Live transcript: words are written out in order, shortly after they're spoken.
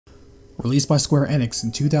Released by Square Enix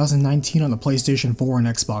in 2019 on the PlayStation 4 and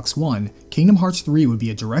Xbox One, Kingdom Hearts 3 would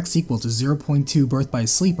be a direct sequel to 0.2 Birth by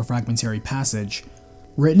Sleep: A Fragmentary Passage.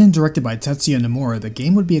 Written and directed by Tetsuya Nomura, the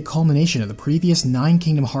game would be a culmination of the previous 9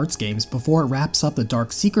 Kingdom Hearts games before it wraps up the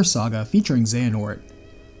Dark Seeker saga featuring Xehanort.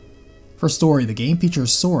 For story, the game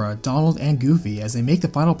features Sora, Donald, and Goofy as they make the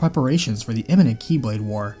final preparations for the imminent Keyblade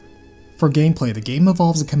War. For gameplay, the game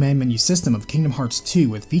evolves a command menu system of Kingdom Hearts 2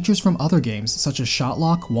 with features from other games such as shot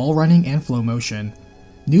lock, wall running, and flow motion.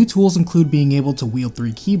 New tools include being able to wield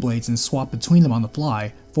 3 Keyblades and swap between them on the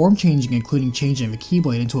fly, form changing including changing the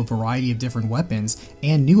Keyblade into a variety of different weapons,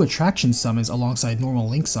 and new attraction summons alongside normal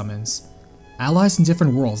Link summons. Allies in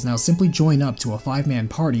different worlds now simply join up to a 5-man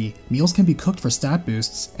party, meals can be cooked for stat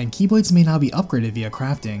boosts, and Keyblades may now be upgraded via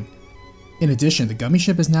crafting. In addition, the Gummy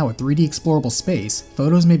Ship is now a 3D explorable space,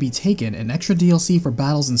 photos may be taken, and extra DLC for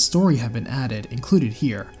battles and story have been added, included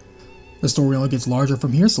here. The story only gets larger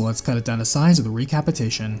from here, so let's cut it down to size with a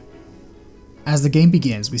recapitation. As the game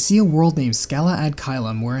begins, we see a world named Scala ad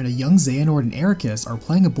Kylum wherein a young Xehanort and Ericus are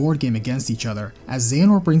playing a board game against each other, as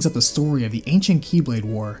Xehanort brings up the story of the ancient Keyblade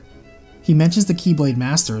War. He mentions the Keyblade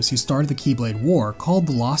Masters who started the Keyblade War, called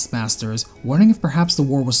the Lost Masters, wondering if perhaps the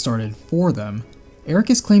war was started for them.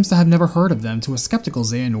 Ericus claims to have never heard of them to a skeptical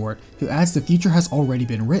Xehanort, who adds the future has already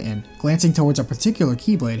been written, glancing towards a particular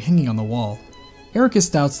Keyblade hanging on the wall.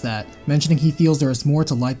 Ericus doubts that, mentioning he feels there is more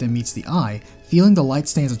to light than meets the eye, feeling the light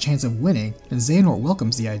stands a chance of winning, and Xehanort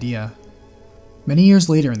welcomes the idea. Many years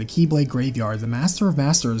later in the Keyblade Graveyard, the Master of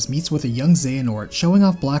Masters meets with a young Xehanort, showing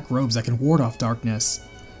off black robes that can ward off darkness.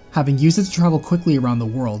 Having used it to travel quickly around the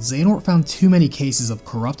world, Xehanort found too many cases of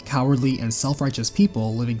corrupt, cowardly, and self-righteous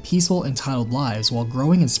people living peaceful, entitled lives while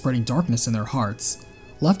growing and spreading darkness in their hearts.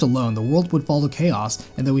 Left alone, the world would fall to chaos,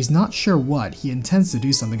 and though he's not sure what, he intends to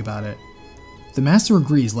do something about it. The Master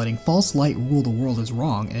agrees letting false light rule the world is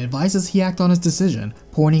wrong and advises he act on his decision,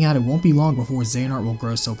 pointing out it won't be long before Xehanort will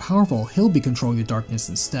grow so powerful he'll be controlling the darkness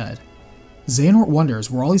instead. Xehanort wonders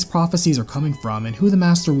where all these prophecies are coming from and who the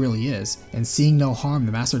Master really is, and seeing no harm,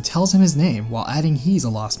 the Master tells him his name while adding he's a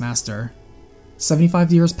lost Master.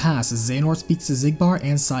 75 years pass as Xehanort speaks to Xigbar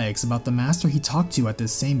and Cyax about the Master he talked to at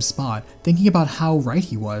this same spot, thinking about how right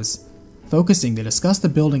he was. Focusing, they discuss the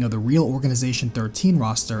building of the real Organization 13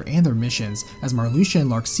 roster and their missions, as Marluxia and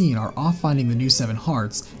Larxene are off finding the new 7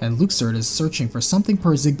 hearts, and Luxord is searching for something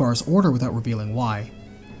per Xigbar's order without revealing why.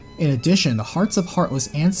 In addition, the hearts of Heartless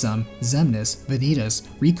Ansem, Xemnas, Vanitas,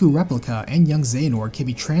 Riku Replica, and young Xehanort can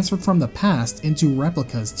be transferred from the past into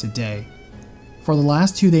replicas today. For the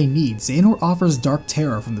last 2 they need, Xehanort offers Dark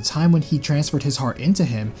Terror from the time when he transferred his heart into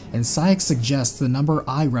him, and Cyax suggests the number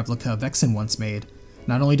I replica Vexen once made.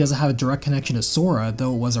 Not only does it have a direct connection to Sora,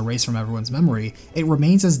 though it was erased from everyone's memory, it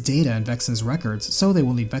remains as data in Vexen's records, so they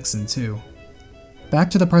will need Vexen too. Back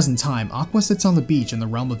to the present time, Aqua sits on the beach in the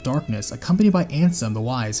Realm of Darkness, accompanied by Ansem the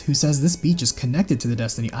Wise, who says this beach is connected to the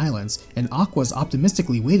Destiny Islands, and Aqua is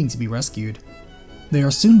optimistically waiting to be rescued. They are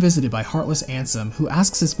soon visited by Heartless Ansem, who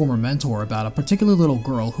asks his former mentor about a particular little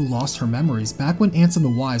girl who lost her memories back when Ansem the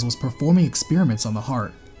Wise was performing experiments on the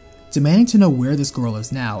heart. Demanding to know where this girl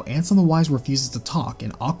is now, Ansem the Wise refuses to talk,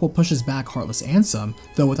 and Aqua pushes back Heartless Ansem,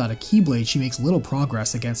 though without a Keyblade she makes little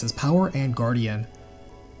progress against his power and guardian.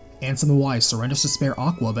 Ansem the Wise surrenders to spare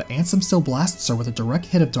Aqua, but Ansem still blasts her with a direct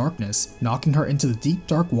hit of darkness, knocking her into the deep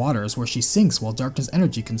dark waters where she sinks while darkness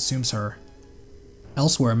energy consumes her.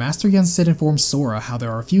 Elsewhere, Master Yen Sid informs Sora how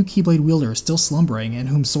there are a few Keyblade wielders still slumbering and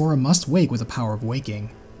whom Sora must wake with the power of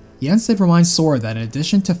waking. Yen Sid reminds Sora that in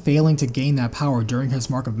addition to failing to gain that power during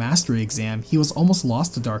his Mark of Mastery exam, he was almost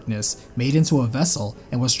lost to darkness, made into a vessel,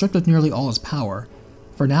 and was stripped of nearly all his power.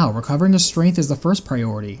 For now, recovering his strength is the first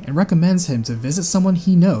priority, and recommends him to visit someone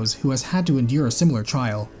he knows who has had to endure a similar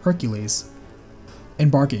trial, Hercules.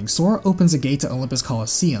 Embarking, Sora opens a gate to Olympus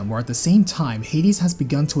Coliseum, where at the same time Hades has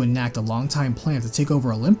begun to enact a long-time plan to take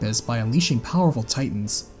over Olympus by unleashing powerful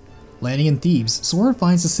titans. Landing in Thebes, Sora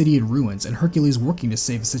finds the city in ruins and Hercules working to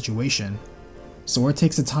save the situation. Sora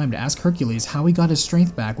takes the time to ask Hercules how he got his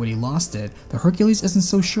strength back when he lost it, but Hercules isn't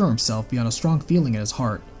so sure himself beyond a strong feeling in his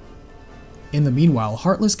heart. In the meanwhile,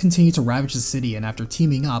 Heartless continue to ravage the city, and after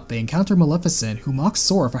teaming up, they encounter Maleficent, who mocks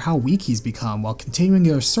Sora for how weak he's become while continuing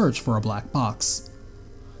their search for a black box.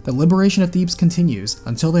 The liberation of Thebes continues,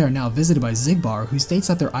 until they are now visited by Xigbar, who states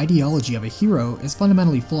that their ideology of a hero is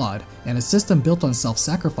fundamentally flawed, and a system built on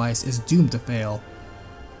self-sacrifice is doomed to fail.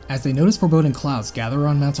 As they notice foreboding clouds gather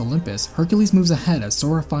around Mount Olympus, Hercules moves ahead as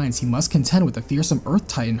Sora finds he must contend with the fearsome Earth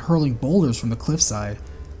Titan hurling boulders from the cliffside.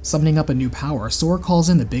 Summoning up a new power, Sora calls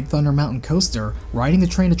in the Big Thunder Mountain Coaster, riding the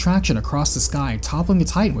train attraction across the sky, toppling the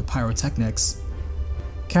Titan with pyrotechnics.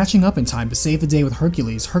 Catching up in time to save the day with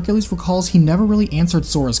Hercules, Hercules recalls he never really answered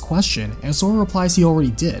Sora's question, and Sora replies he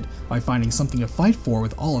already did, by finding something to fight for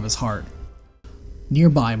with all of his heart.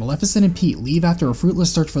 Nearby, Maleficent and Pete leave after a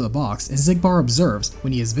fruitless search for the box, and Xigbar observes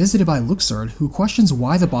when he is visited by Luxord, who questions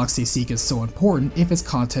why the box they seek is so important if its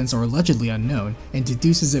contents are allegedly unknown, and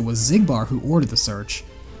deduces it was Xigbar who ordered the search.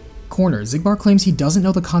 Cornered, Xigbar claims he doesn't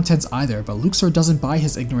know the contents either, but Luxord doesn't buy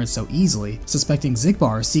his ignorance so easily, suspecting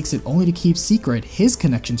Xigbar seeks it only to keep secret his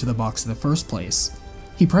connection to the box in the first place.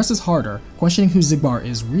 He presses harder, questioning who Xigbar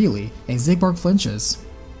is really, and Xigbar flinches.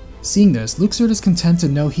 Seeing this, Luxord is content to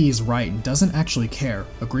know he is right and doesn't actually care,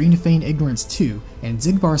 agreeing to feign ignorance too, and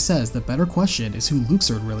Xigbar says the better question is who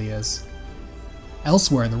Luxord really is.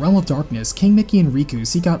 Elsewhere in the realm of darkness, King Mickey and Riku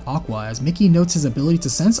seek out Aqua as Mickey notes his ability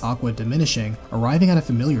to sense Aqua diminishing, arriving at a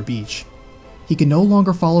familiar beach. He can no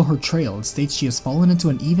longer follow her trail and states she has fallen into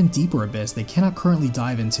an even deeper abyss they cannot currently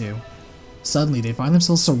dive into. Suddenly, they find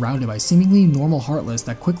themselves surrounded by seemingly normal Heartless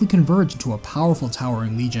that quickly converge into a powerful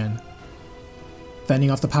towering legion.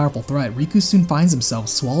 Fending off the powerful threat, Riku soon finds himself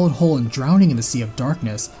swallowed whole and drowning in the sea of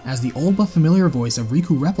darkness as the old but familiar voice of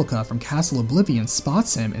Riku Replica from Castle Oblivion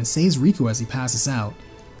spots him and saves Riku as he passes out.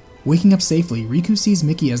 Waking up safely, Riku sees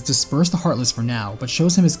Mickey has dispersed the Heartless for now, but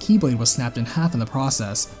shows him his Keyblade was snapped in half in the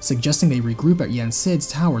process, suggesting they regroup at Yen Sid's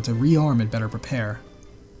tower to rearm and better prepare.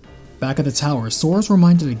 Back at the tower, Sora's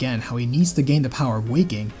reminded again how he needs to gain the power of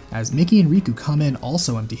waking, as Mickey and Riku come in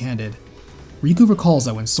also empty-handed. Riku recalls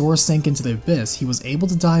that when Sora sank into the abyss, he was able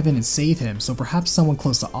to dive in and save him, so perhaps someone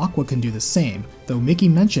close to Aqua can do the same, though Mickey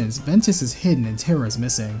mentions Ventus is hidden and Terra is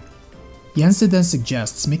missing. Yen Sid then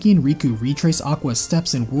suggests Mickey and Riku retrace Aqua's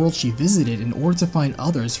steps in worlds she visited in order to find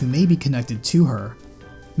others who may be connected to her.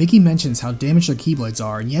 Mickey mentions how damaged their Keyblades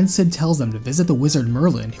are, and Yen Sid tells them to visit the wizard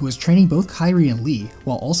Merlin, who is training both Kairi and Lee,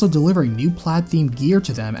 while also delivering new plaid-themed gear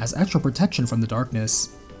to them as extra protection from the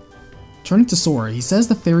darkness. Turning to Sora, he says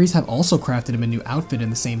the fairies have also crafted him a new outfit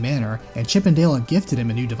in the same manner, and Chip and Dale have gifted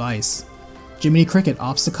him a new device. Jiminy Cricket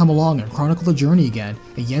opts to come along and chronicle the journey again,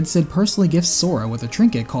 and Yen Sid personally gifts Sora with a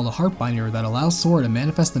trinket called a Heartbinder that allows Sora to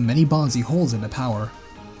manifest the many bonds he holds into power.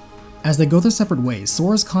 As they go their separate ways,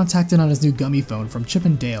 Sora is contacted on his new gummy phone from Chip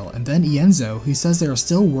and Dale, and then Ienzo, who says they are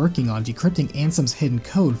still working on decrypting Ansem's hidden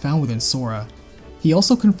code found within Sora. He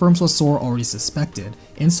also confirms what Sora already suspected,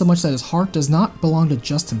 insomuch that his heart does not belong to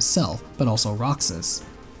just himself, but also Roxas.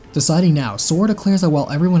 Deciding now, Sora declares that while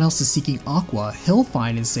everyone else is seeking Aqua, he'll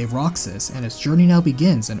find and save Roxas, and his journey now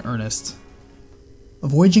begins in earnest.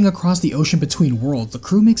 Voyaging across the ocean between worlds, the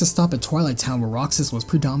crew makes a stop at Twilight Town where Roxas was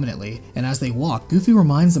predominantly, and as they walk, Goofy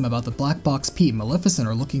reminds them about the black box Pete and Maleficent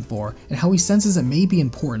are looking for, and how he senses it may be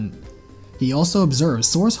important. He also observes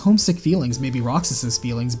Sora's homesick feelings may be Roxas's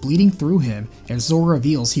feelings bleeding through him, and Sora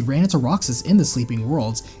reveals he ran into Roxas in the Sleeping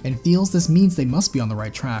Worlds, and feels this means they must be on the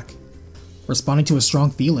right track. Responding to his strong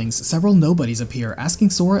feelings, several nobodies appear asking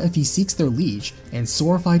Sora if he seeks their liege, and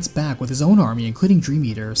Sora fights back with his own army including Dream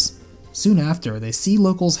Eaters. Soon after, they see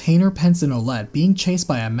locals Hainer, Pence, and Olette being chased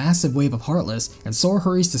by a massive wave of Heartless, and Sora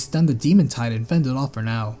hurries to stem the demon tide and fend it off for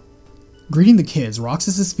now. Greeting the kids,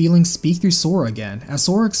 Roxas's feelings speak through Sora again, as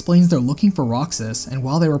Sora explains they're looking for Roxas, and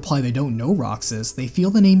while they reply they don't know Roxas, they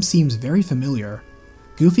feel the name seems very familiar.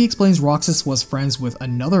 Goofy explains Roxas was friends with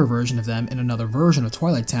another version of them in another version of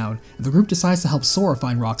Twilight Town, and the group decides to help Sora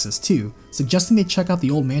find Roxas too, suggesting they check out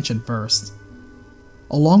the old mansion first.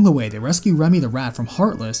 Along the way, they rescue Remy the rat from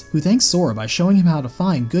Heartless, who thanks Sora by showing him how to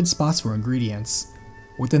find good spots for ingredients.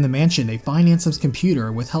 Within the mansion, they find Ansem's computer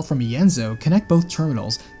and with help from Ienzo, connect both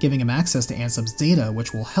terminals, giving him access to Ansem's data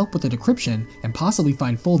which will help with the decryption and possibly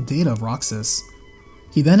find full data of Roxas.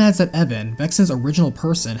 He then adds that Evan, Vexen's original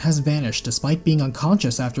person, has vanished despite being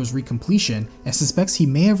unconscious after his recompletion and suspects he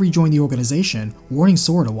may have rejoined the organization, warning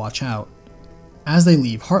Sora to watch out. As they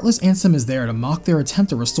leave, Heartless Ansem is there to mock their attempt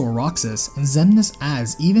to restore Roxas, and Xemnas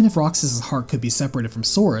adds even if Roxas's heart could be separated from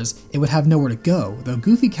Sora's, it would have nowhere to go, though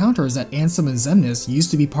Goofy counters that Ansem and Xemnas used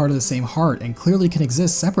to be part of the same heart and clearly can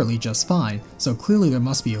exist separately just fine, so clearly there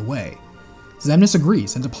must be a way. Xemnas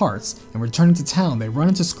agrees and departs, and returning to town they run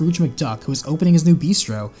into Scrooge McDuck, who is opening his new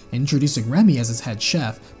bistro and introducing Remy as his head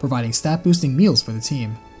chef, providing stat-boosting meals for the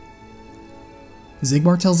team.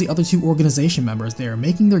 Xigbar tells the other two organization members they are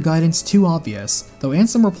making their guidance too obvious, though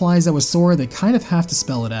Ansem replies that with Sora they kind of have to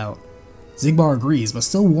spell it out. Xigbar agrees but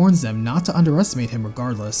still warns them not to underestimate him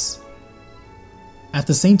regardless. At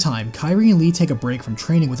the same time, Kairi and Lee take a break from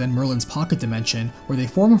training within Merlin's pocket dimension, where they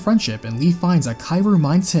form a friendship and Lee finds that Kairi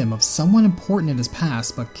reminds him of someone important in his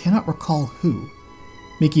past but cannot recall who.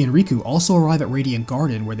 Mickey and Riku also arrive at Radiant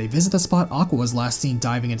Garden, where they visit the spot Aqua was last seen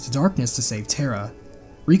diving into darkness to save Terra.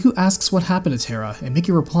 Riku asks what happened to Terra, and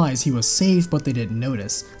Mickey replies he was saved but they didn't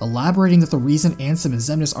notice, elaborating that the reason Ansem and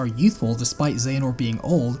Xemnas are youthful despite Xehanort being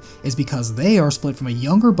old is because they are split from a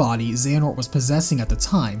younger body Xehanort was possessing at the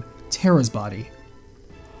time, Terra's body.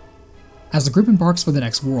 As the group embarks for the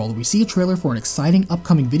next world, we see a trailer for an exciting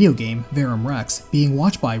upcoming video game, Verum Rex, being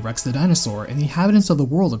watched by Rex the dinosaur and the inhabitants of the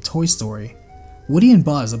world of Toy Story. Woody and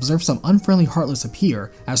Buzz observe some unfriendly Heartless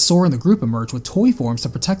appear as Sora and the group emerge with toy forms to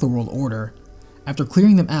protect the world order. After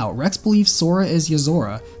clearing them out, Rex believes Sora is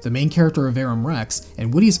Yozora, the main character of Verum Rex,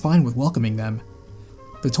 and Woody is fine with welcoming them.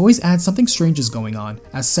 The toys add something strange is going on,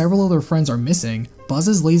 as several of their friends are missing,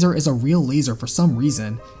 Buzz's laser is a real laser for some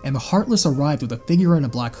reason, and the Heartless arrived with a figure in a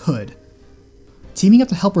black hood. Teaming up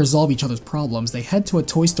to help resolve each other's problems, they head to a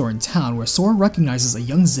toy store in town where Sora recognizes a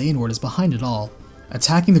young Xehanort is behind it all.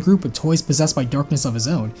 Attacking the group with toys possessed by darkness of his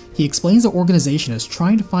own, he explains the organization is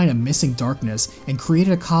trying to find a missing darkness and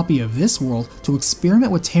created a copy of this world to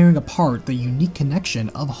experiment with tearing apart the unique connection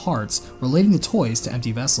of hearts relating the toys to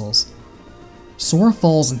empty vessels. Sora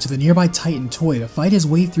falls into the nearby Titan toy to fight his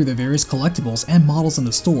way through the various collectibles and models in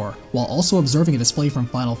the store, while also observing a display from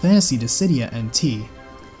Final Fantasy Dissidia NT.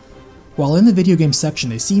 While in the video game section,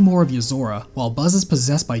 they see more of Yozora, while Buzz is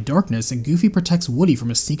possessed by darkness and Goofy protects Woody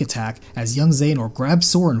from a sneak attack as young Xehanort grabs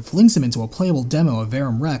Sora and flings him into a playable demo of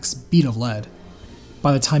Verum Rex, Beat of Lead.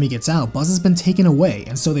 By the time he gets out, Buzz has been taken away,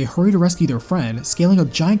 and so they hurry to rescue their friend, scaling a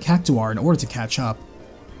giant cactuar in order to catch up.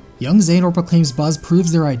 Young Xehanort proclaims Buzz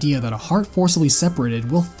proves their idea that a heart forcibly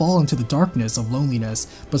separated will fall into the darkness of loneliness,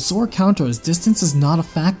 but Sora counters distance is not a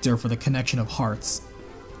factor for the connection of hearts.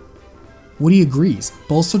 Woody agrees,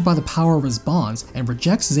 bolstered by the power of his bonds, and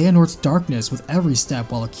rejects Xehanort's darkness with every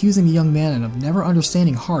step while accusing the young man of never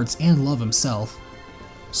understanding hearts and love himself.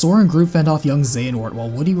 Sora and Groot fend off young Xehanort while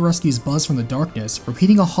Woody rescues Buzz from the darkness,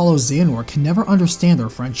 repeating a hollow Xehanort can never understand their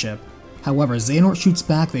friendship. However, Xehanort shoots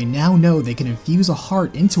back they now know they can infuse a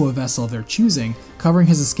heart into a vessel of their choosing, covering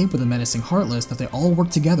his escape with a menacing Heartless that they all work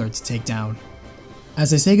together to take down.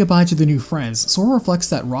 As they say goodbye to the new friends, Sora reflects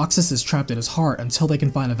that Roxas is trapped in his heart until they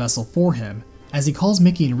can find a vessel for him. As he calls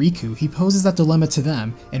Mickey and Riku, he poses that dilemma to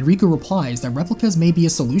them, and Riku replies that replicas may be a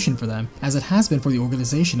solution for them, as it has been for the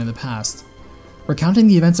organization in the past. Recounting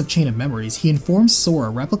the events of Chain of Memories, he informs Sora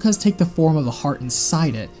replicas take the form of the heart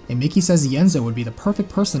inside it, and Mickey says Yenzo would be the perfect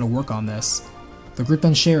person to work on this. The group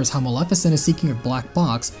then shares how Maleficent is seeking a black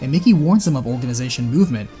box, and Mickey warns him of organization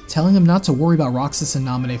movement, telling him not to worry about Roxas and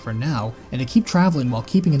Naminé for now, and to keep traveling while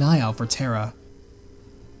keeping an eye out for Terra.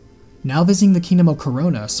 Now visiting the kingdom of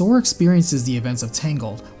Corona, Sora experiences the events of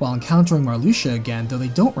Tangled, while encountering Marluxia again, though they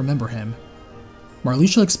don't remember him.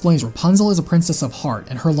 Marluxia explains Rapunzel is a princess of heart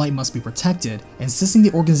and her light must be protected, insisting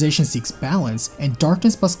the organization seeks balance and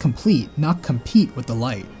darkness must complete, not compete with the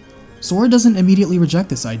light. Sora doesn't immediately reject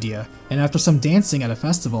this idea, and after some dancing at a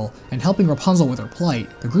festival and helping Rapunzel with her plight,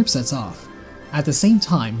 the group sets off. At the same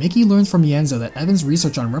time, Mickey learns from Yenzo that Evan's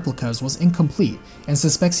research on replicas was incomplete and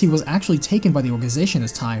suspects he was actually taken by the organization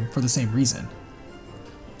this time for the same reason.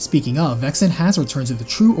 Speaking of, Vexen has returned to the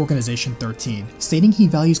true Organization 13, stating he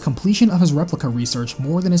values completion of his replica research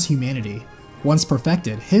more than his humanity. Once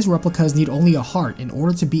perfected, his replicas need only a heart in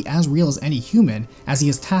order to be as real as any human, as he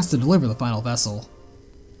is tasked to deliver the final vessel.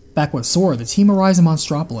 Back with Sora, the team arrives in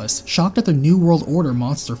Monstropolis, shocked at the New World Order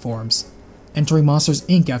monster forms. Entering Monsters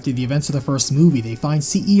Inc. after the events of the first movie, they find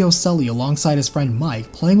CEO Sully alongside his friend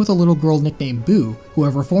Mike playing with a little girl nicknamed Boo, who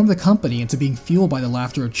have reformed the company into being fueled by the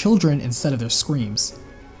laughter of children instead of their screams.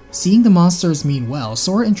 Seeing the monsters mean well,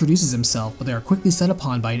 Sora introduces himself, but they are quickly set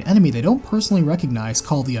upon by an enemy they don't personally recognize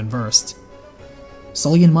called the Unversed.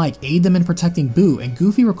 Sully and Mike aid them in protecting Boo, and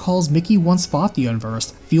Goofy recalls Mickey once fought the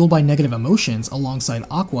Unversed, fueled by negative emotions alongside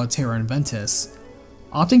Aqua, Terra, and Ventus.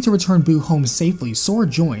 Opting to return Boo home safely, Sora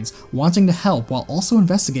joins, wanting to help while also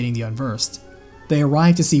investigating the Unversed. They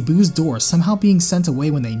arrive to see Boo's door somehow being sent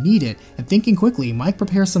away when they need it, and thinking quickly, Mike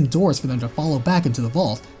prepares some doors for them to follow back into the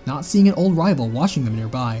vault, not seeing an old rival watching them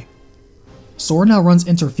nearby. Sora now runs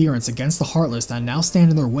interference against the Heartless that now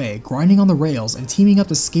stand in their way, grinding on the rails and teaming up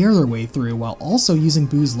to scare their way through while also using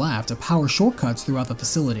Boo's laugh to power shortcuts throughout the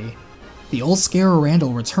facility. The old scarer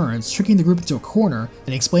Randall returns, tricking the group into a corner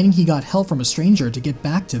and explaining he got help from a stranger to get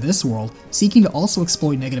back to this world, seeking to also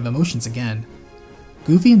exploit negative emotions again.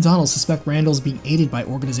 Goofy and Donald suspect Randall is being aided by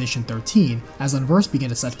Organization 13 as Unversed begin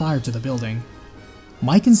to set fire to the building.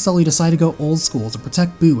 Mike and Sully decide to go old school to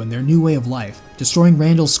protect Boo and their new way of life, destroying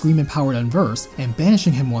Randall's Scream-empowered Unversed and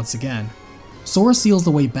banishing him once again. Sora seals the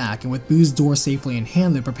way back, and with Boo's door safely in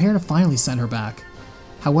hand, they prepare to finally send her back.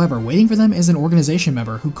 However, waiting for them is an organization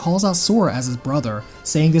member who calls out Sora as his brother,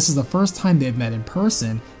 saying this is the first time they have met in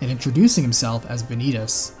person, and introducing himself as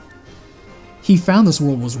Vanitas. He found this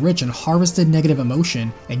world was rich and harvested negative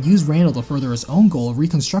emotion and used Randall to further his own goal of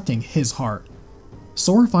reconstructing his heart.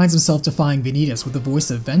 Sora finds himself defying Vanitas with the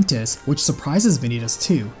voice of Ventus, which surprises Vanitas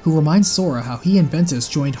too, who reminds Sora how he and Ventus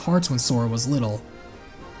joined hearts when Sora was little.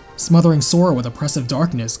 Smothering Sora with oppressive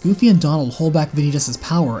darkness, Goofy and Donald hold back Vanitas'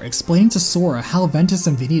 power, explaining to Sora how Ventus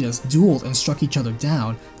and Vanitas dueled and struck each other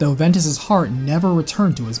down, though Ventus' heart never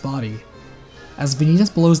returned to his body. As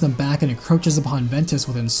Vanitas blows them back and encroaches upon Ventus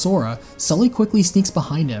within Sora, Sully quickly sneaks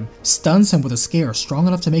behind him, stuns him with a scare strong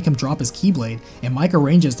enough to make him drop his Keyblade, and Mike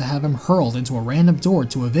arranges to have him hurled into a random door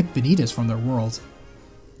to evict Vanitas from their world.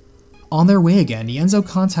 On their way again, Yenzo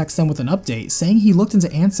contacts them with an update, saying he looked into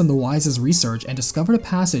Ansem the Wise's research and discovered a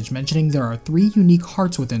passage mentioning there are 3 unique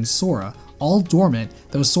hearts within Sora, all dormant,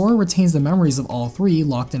 though Sora retains the memories of all 3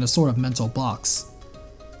 locked in a sort of mental box.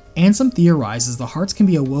 Ansem theorizes the hearts can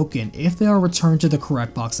be awoken if they are returned to the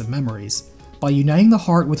correct box of memories. By uniting the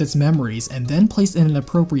heart with its memories and then placed in an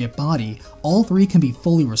appropriate body, all 3 can be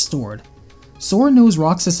fully restored. Sora knows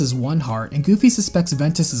Roxas is one heart and Goofy suspects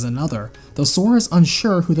Ventus is another, though Sora is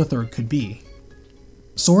unsure who the third could be.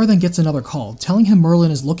 Sora then gets another call, telling him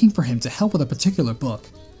Merlin is looking for him to help with a particular book.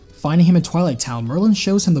 Finding him in Twilight Town, Merlin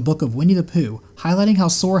shows him the book of Winnie the Pooh, highlighting how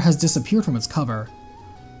Sora has disappeared from its cover.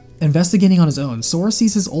 Investigating on his own, Sora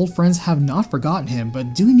sees his old friends have not forgotten him,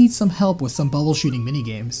 but do need some help with some bubble shooting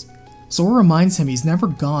minigames. Sora reminds him he's never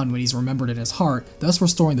gone when he's remembered in his heart, thus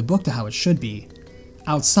restoring the book to how it should be.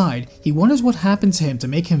 Outside, he wonders what happened to him to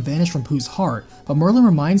make him vanish from Pooh's heart, but Merlin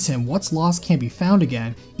reminds him what's lost can't be found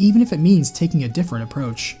again, even if it means taking a different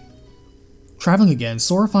approach. Traveling again,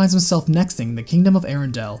 Sora finds himself nexting the Kingdom of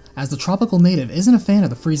Arendelle, as the tropical native isn't a fan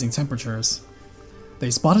of the freezing temperatures. They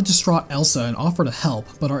spot a distraught Elsa and offer to help,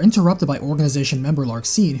 but are interrupted by organization member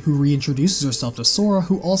Larxene, who reintroduces herself to Sora,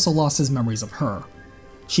 who also lost his memories of her.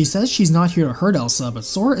 She says she's not here to hurt Elsa, but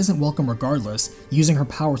Sora isn't welcome regardless, using her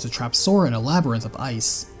power to trap Sora in a labyrinth of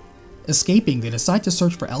ice. Escaping, they decide to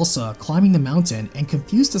search for Elsa, climbing the mountain, and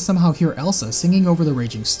confused to somehow hear Elsa singing over the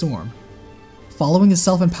raging storm. Following his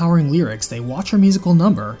self-empowering lyrics, they watch her musical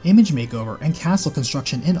number, image makeover, and castle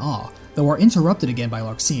construction in awe, though are interrupted again by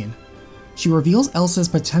Larxene. She reveals Elsa is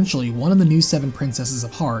potentially one of the new 7 Princesses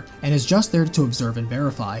of Heart, and is just there to observe and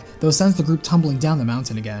verify, though sends the group tumbling down the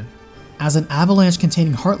mountain again. As an avalanche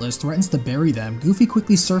containing Heartless threatens to bury them, Goofy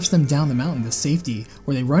quickly surfs them down the mountain to safety,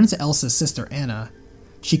 where they run into Elsa's sister Anna.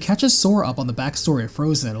 She catches Sora up on the backstory of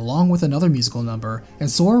Frozen along with another musical number, and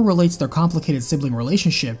Sora relates their complicated sibling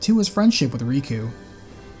relationship to his friendship with Riku.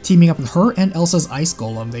 Teaming up with her and Elsa's Ice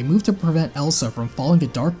Golem, they move to prevent Elsa from falling to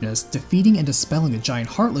darkness, defeating and dispelling the giant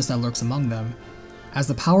Heartless that lurks among them. As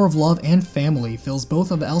the power of love and family fills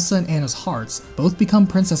both of Elsa and Anna's hearts, both become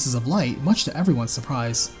Princesses of Light, much to everyone's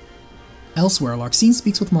surprise. Elsewhere, Larxene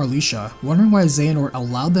speaks with Marluxia, wondering why Xehanort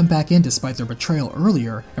allowed them back in despite their betrayal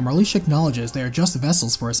earlier, and Marluxia acknowledges they are just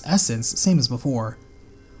vessels for his essence, same as before.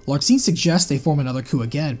 Larxene suggests they form another coup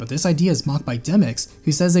again, but this idea is mocked by Demyx,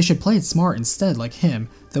 who says they should play it smart instead like him,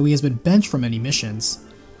 though he has been benched from many missions.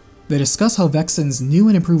 They discuss how Vexen's new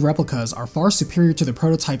and improved replicas are far superior to the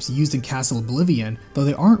prototypes used in Castle Oblivion, though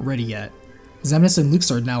they aren't ready yet. Xemnas and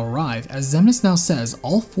Luxord now arrive, as Xemnas now says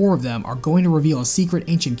all 4 of them are going to reveal a secret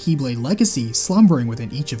ancient Keyblade legacy slumbering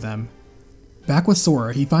within each of them. Back with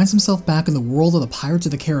Sora, he finds himself back in the world of the Pirates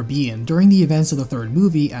of the Caribbean during the events of the 3rd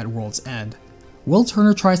movie at World's End. Will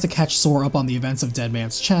Turner tries to catch Sora up on the events of Dead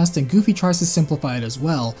Man's Chest, and Goofy tries to simplify it as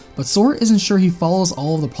well, but Sora isn't sure he follows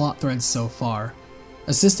all of the plot threads so far.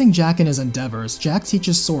 Assisting Jack in his endeavors, Jack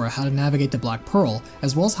teaches Sora how to navigate the Black Pearl,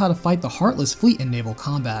 as well as how to fight the Heartless fleet in naval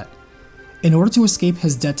combat. In order to escape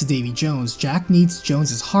his debt to Davy Jones, Jack needs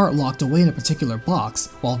Jones's heart locked away in a particular box,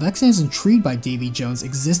 while Vexen is intrigued by Davy Jones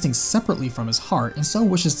existing separately from his heart and so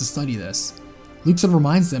wishes to study this. Luxord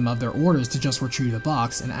reminds them of their orders to just retrieve the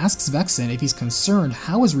box and asks Vexen if he's concerned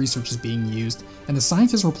how his research is being used, and the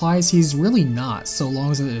scientist replies he's really not so long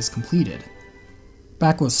as it is completed.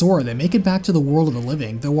 Back with Sora, they make it back to the world of the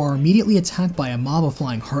living, though are immediately attacked by a mob of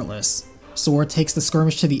flying Heartless. Sora takes the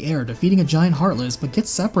skirmish to the air, defeating a giant Heartless, but gets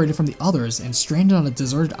separated from the others and stranded on a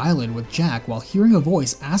deserted island with Jack while hearing a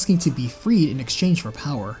voice asking to be freed in exchange for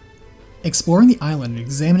power. Exploring the island and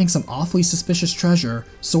examining some awfully suspicious treasure,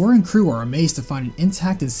 Sora and crew are amazed to find an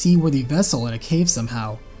intact and seaworthy vessel in a cave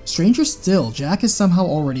somehow. Stranger still, Jack is somehow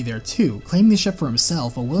already there too, claiming the ship for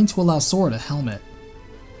himself but willing to allow Sora to helm it.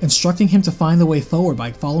 Instructing him to find the way forward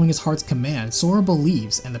by following his heart's command, Sora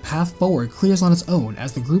believes, and the path forward clears on its own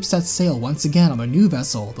as the group sets sail once again on their new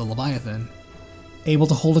vessel, the Leviathan. Able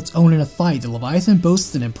to hold its own in a fight, the Leviathan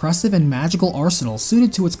boasts an impressive and magical arsenal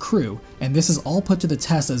suited to its crew, and this is all put to the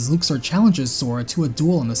test as Luxord challenges Sora to a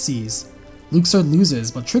duel on the seas. Luxord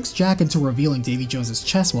loses but tricks Jack into revealing Davy Jones's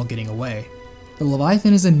chest while getting away. The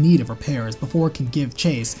Leviathan is in need of repairs before it can give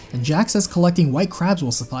chase, and Jack says collecting white crabs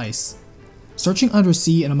will suffice. Searching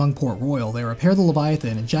undersea and among Port Royal, they repair the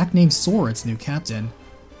Leviathan and Jack names Sora its new captain.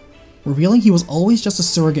 Revealing he was always just a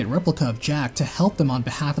surrogate replica of Jack to help them on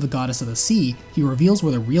behalf of the goddess of the sea, he reveals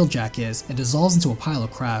where the real Jack is and dissolves into a pile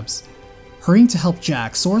of crabs. Hurrying to help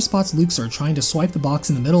Jack, Sora spots Luxord trying to swipe the box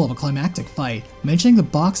in the middle of a climactic fight, mentioning the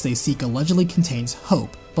box they seek allegedly contains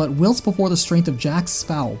hope, but wilts before the strength of Jack's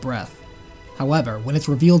foul breath. However, when it's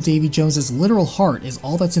revealed Davy Jones's literal heart is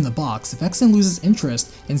all that's in the box, Vexen loses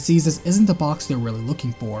interest and sees this isn't the box they're really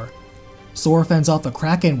looking for. Sora fends off the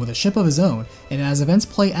Kraken with a ship of his own, and as events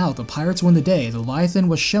play out, the pirates win the day. The Leviathan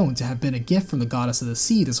was shown to have been a gift from the goddess of the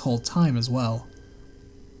sea this whole time as well.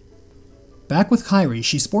 Back with Kairi,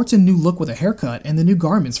 she sports a new look with a haircut and the new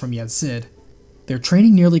garments from Yen Sid. Their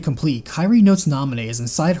training nearly complete, Kairi notes Naminé is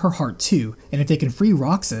inside her heart too, and if they can free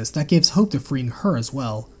Roxas, that gives hope to freeing her as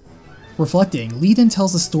well. Reflecting, Lee then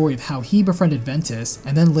tells the story of how he befriended Ventus,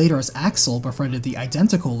 and then later as Axel befriended the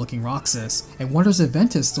identical looking Roxas, and wonders if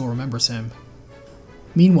Ventus still remembers him.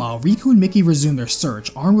 Meanwhile, Riku and Mickey resume their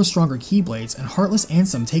search, armed with stronger Keyblades, and Heartless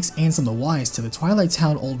Ansem takes Ansem the Wise to the Twilight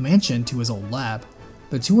Town old mansion to his old lab.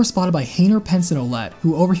 The two are spotted by Hayner, Pence, and Olette,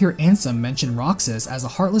 who overhear Ansem mention Roxas as the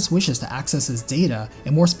Heartless wishes to access his data,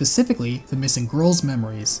 and more specifically, the missing girl's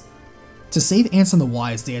memories. To save Ansem the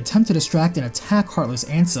Wise, they attempt to distract and attack Heartless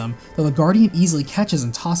Ansem, though the Guardian easily catches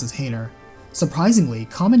and tosses Hayner. Surprisingly,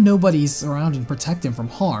 common nobodies surround and protect him from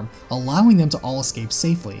harm, allowing them to all escape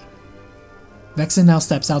safely. Vexen now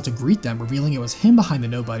steps out to greet them, revealing it was him behind the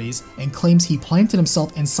nobodies, and claims he planted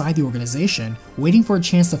himself inside the organization, waiting for a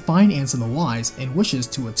chance to find Ansem the Wise, and wishes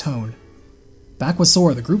to atone. Back with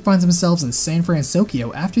Sora, the group finds themselves in San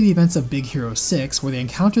Francisco after the events of Big Hero 6, where they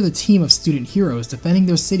encounter the team of student heroes defending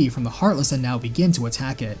their city from the Heartless and now begin to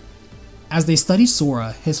attack it. As they study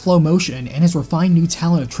Sora, his flow motion, and his refined new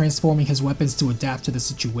talent of transforming his weapons to adapt to the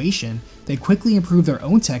situation, they quickly improve their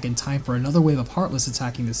own tech in time for another wave of Heartless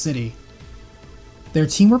attacking the city. Their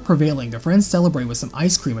teamwork prevailing, the friends celebrate with some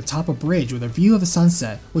ice cream atop a bridge with a view of the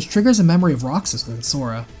sunset, which triggers a memory of Roxas within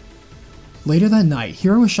Sora. Later that night,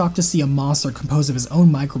 Hiro is shocked to see a monster composed of his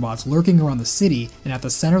own microbots lurking around the city, and at the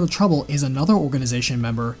center of the trouble is another organization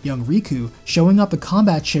member, young Riku, showing up the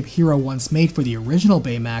combat chip Hiro once made for the original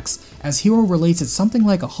Baymax, as Hiro relates it's something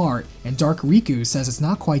like a heart, and Dark Riku says it's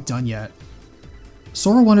not quite done yet.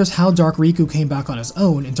 Sora wonders how Dark Riku came back on his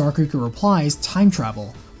own, and Dark Riku replies, time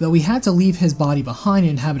travel, though he had to leave his body behind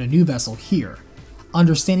and inhabit a new vessel here.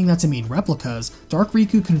 Understanding that to mean replicas, Dark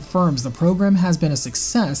Riku confirms the program has been a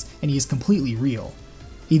success and he is completely real.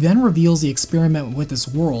 He then reveals the experiment with this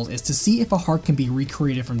world is to see if a heart can be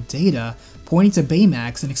recreated from data, pointing to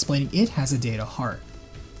Baymax and explaining it has a data heart.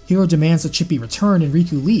 Hiro demands the chip be returned and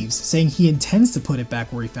Riku leaves, saying he intends to put it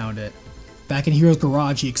back where he found it. Back in Hiro's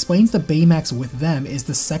garage, he explains the Baymax with them is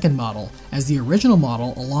the second model, as the original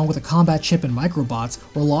model, along with a combat chip and microbots,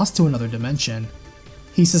 were lost to another dimension.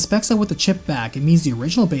 He suspects that with the chip back, it means the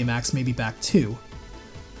original Baymax may be back too.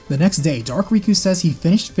 The next day, Dark Riku says he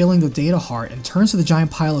finished filling the data heart and turns to the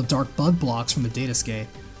giant pile of dark bug blocks from the datascape.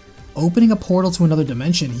 Opening a portal to another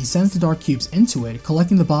dimension, he sends the dark cubes into it,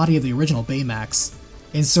 collecting the body of the original Baymax.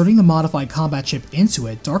 Inserting the modified combat chip into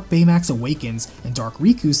it, Dark Baymax awakens, and Dark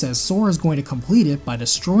Riku says Sora is going to complete it by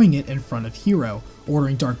destroying it in front of Hiro,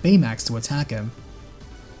 ordering Dark Baymax to attack him.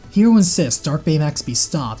 Hiro insists Dark Baymax be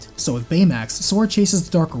stopped, so with Baymax, Sora chases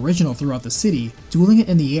the Dark Original throughout the city, dueling it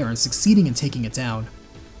in the air and succeeding in taking it down.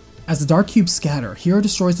 As the Dark Cubes scatter, Hiro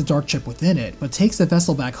destroys the Dark Chip within it, but takes the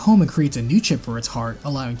vessel back home and creates a new chip for its heart,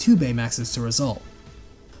 allowing 2 Baymaxes to result.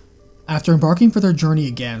 After embarking for their journey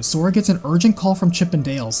again, Sora gets an urgent call from Chip and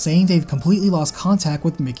Dale saying they've completely lost contact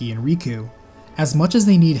with Mickey and Riku. As much as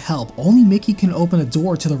they need help, only Mickey can open a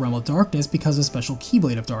door to the Realm of Darkness because of a special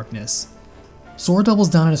Keyblade of Darkness. Sora doubles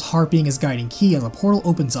down on his heart being his guiding key as a portal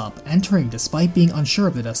opens up, entering despite being unsure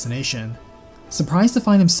of the destination. Surprised to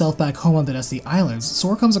find himself back home on the Dusty Islands,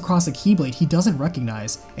 Sora comes across a Keyblade he doesn't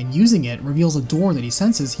recognize, and using it reveals a door that he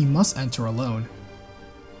senses he must enter alone.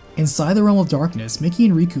 Inside the Realm of Darkness, Mickey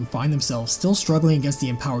and Riku find themselves still struggling against the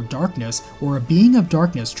empowered darkness, where a being of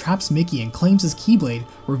darkness traps Mickey and claims his Keyblade,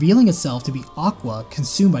 revealing itself to be Aqua,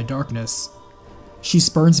 consumed by darkness. She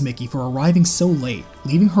spurns Mickey for arriving so late,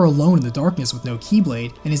 leaving her alone in the darkness with no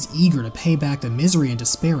Keyblade, and is eager to pay back the misery and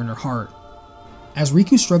despair in her heart. As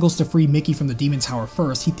Riku struggles to free Mickey from the Demon Tower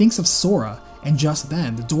first, he thinks of Sora, and just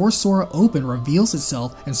then, the door Sora opened reveals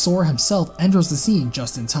itself and Sora himself enters the scene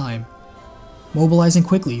just in time. Mobilizing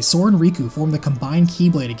quickly, Sora and Riku form the combined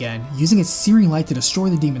Keyblade again, using its searing light to destroy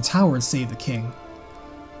the Demon Tower and save the king.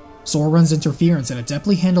 Sora runs interference and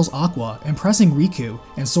adeptly handles Aqua, impressing Riku,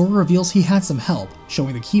 and Sora reveals he had some help,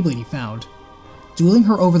 showing the Keyblade he found. Dueling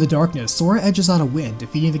her over the darkness, Sora edges out a win,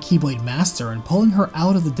 defeating the Keyblade Master and pulling her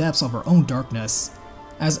out of the depths of her own darkness.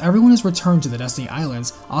 As everyone is returned to the Destiny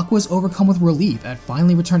Islands, Aqua is overcome with relief at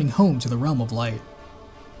finally returning home to the Realm of Light.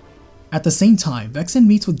 At the same time, Vexen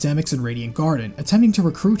meets with Demyx in Radiant Garden, attempting to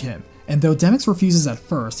recruit him, and though Demyx refuses at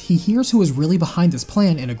first, he hears who is really behind this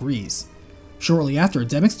plan and agrees. Shortly after,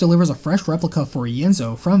 Demyx delivers a fresh replica for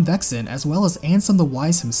Ienzo from Vexen as well as Ansem the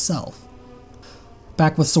Wise himself.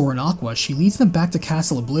 Back with Sora and Aqua, she leads them back to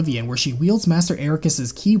Castle Oblivion where she wields Master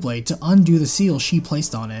Ericus' Keyblade to undo the seal she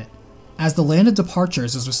placed on it. As the Land of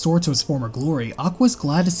Departures is restored to its former glory, Aqua is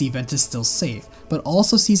glad to see Ventus still safe, but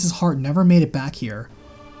also sees his heart never made it back here.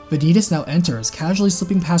 Vanitas now enters, casually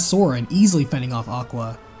slipping past Sora and easily fending off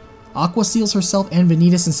Aqua. Aqua seals herself and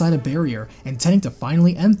Vanitas inside a barrier, intending to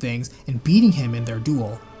finally end things and beating him in their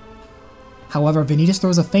duel. However, Vanitas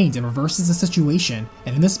throws a feint and reverses the situation,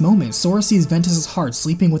 and in this moment, Sora sees Ventus' heart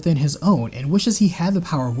sleeping within his own and wishes he had the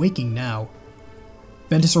power of waking now.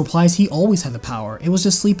 Ventus replies he always had the power, it was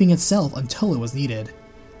just sleeping itself until it was needed.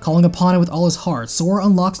 Calling upon it with all his heart, Sora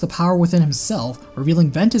unlocks the power within himself,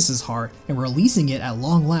 revealing Ventus' heart and releasing it at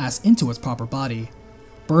long last into its proper body.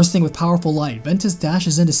 Bursting with powerful light, Ventus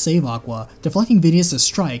dashes in to save Aqua, deflecting Vanitas'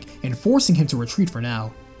 strike and forcing him to retreat for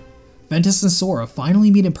now. Ventus and Sora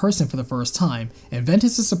finally meet in person for the first time, and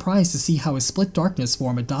Ventus is surprised to see how his split darkness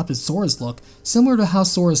form adopted Sora's look, similar to how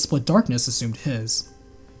Sora's split darkness assumed his.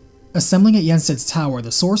 Assembling at Yensid's tower,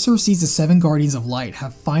 the sorcerer sees the 7 Guardians of Light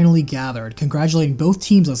have finally gathered, congratulating both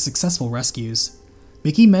teams on successful rescues.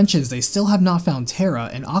 Mickey mentions they still have not found Terra,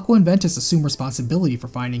 and Aqua and Ventus assume responsibility for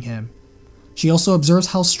finding him. She also observes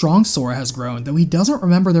how strong Sora has grown, though he doesn't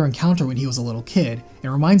remember their encounter when he was a little kid,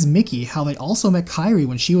 and reminds Mickey how they also met Kairi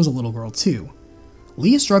when she was a little girl too.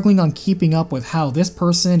 Lee is struggling on keeping up with how this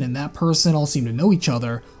person and that person all seem to know each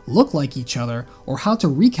other, look like each other, or how to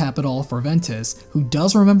recap it all for Ventus, who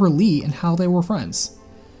does remember Lee and how they were friends.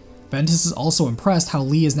 Ventus is also impressed how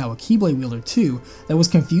Lee is now a Keyblade wielder too, that was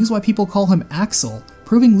confused why people call him Axel,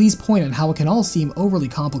 proving Lee's point on how it can all seem overly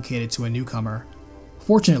complicated to a newcomer.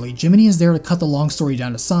 Fortunately, Jiminy is there to cut the long story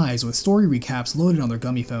down to size with story recaps loaded on their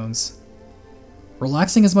gummy phones.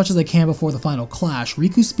 Relaxing as much as they can before the final clash,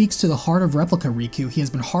 Riku speaks to the heart of Replica Riku he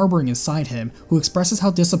has been harboring inside him, who expresses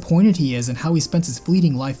how disappointed he is in how he spent his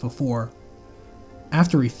fleeting life before.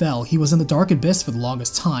 After he fell, he was in the dark abyss for the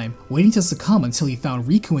longest time, waiting to succumb until he found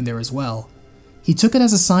Riku in there as well. He took it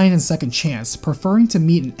as a sign and second chance, preferring to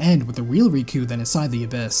meet and end with the real Riku than inside the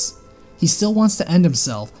abyss. He still wants to end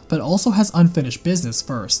himself, but also has unfinished business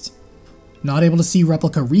first. Not able to see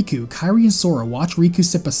Replica Riku, Kairi and Sora watch Riku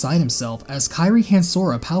sit beside himself as Kairi hands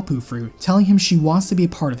Sora a Palpu fruit, telling him she wants to be a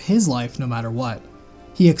part of his life no matter what.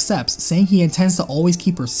 He accepts, saying he intends to always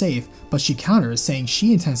keep her safe, but she counters, saying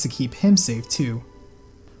she intends to keep him safe too.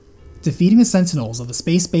 Defeating the Sentinels of the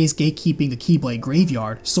space-based gatekeeping the Keyblade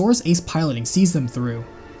graveyard, Sora's ace piloting sees them through.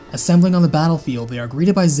 Assembling on the battlefield, they are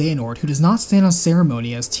greeted by Xehanort, who does not stand on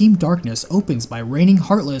ceremony as Team Darkness opens by raining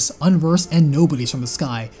heartless, unversed, and nobodies from the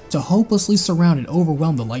sky to hopelessly surround and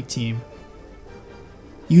overwhelm the Light Team.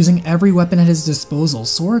 Using every weapon at his disposal,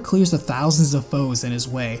 Sora clears the thousands of foes in his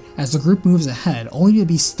way as the group moves ahead, only to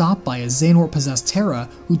be stopped by a Xehanort-possessed Terra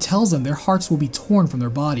who tells them their hearts will be torn from their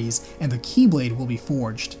bodies and the Keyblade will be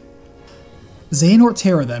forged. Xehanort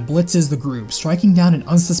Terra then blitzes the group, striking down an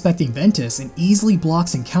unsuspecting Ventus and easily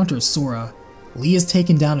blocks and counters Sora. Lee is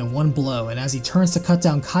taken down in one blow, and as he turns to cut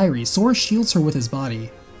down Kairi, Sora shields her with his body.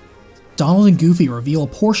 Donald and Goofy reveal a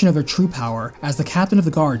portion of their true power as the captain of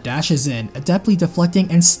the guard dashes in, adeptly deflecting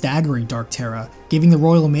and staggering Dark Terra, giving the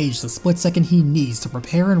Royal Mage the split second he needs to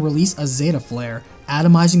prepare and release a Zeta Flare,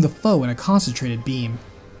 atomizing the foe in a concentrated beam.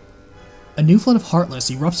 A new flood of Heartless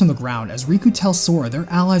erupts from the ground as Riku tells Sora their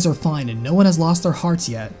allies are fine and no one has lost their hearts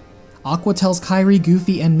yet. Aqua tells Kairi,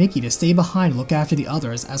 Goofy, and Mickey to stay behind and look after the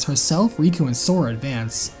others as herself, Riku, and Sora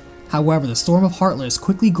advance. However, the storm of Heartless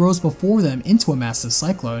quickly grows before them into a massive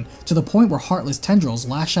cyclone, to the point where Heartless tendrils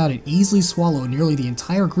lash out and easily swallow nearly the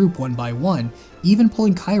entire group one by one, even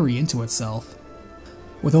pulling Kairi into itself.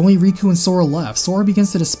 With only Riku and Sora left, Sora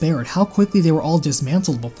begins to despair at how quickly they were all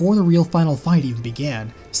dismantled before the real final fight even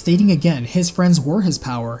began, stating again his friends were his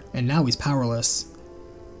power, and now he's powerless.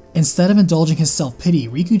 Instead of indulging his self-pity,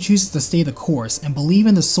 Riku chooses to stay the course and believe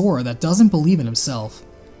in the Sora that doesn't believe in himself.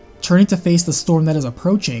 Turning to face the storm that is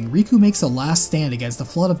approaching, Riku makes a last stand against the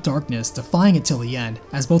flood of darkness, defying it till the end,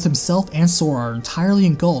 as both himself and Sora are entirely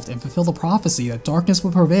engulfed and fulfill the prophecy that darkness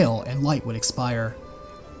would prevail and light would expire.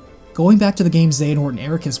 Going back to the game Xehanort and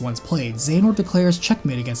Ericus once played, Xehanort declares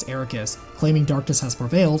checkmate against Ericus, claiming darkness has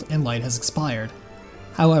prevailed and light has expired.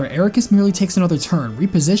 However, Ericus merely takes another turn,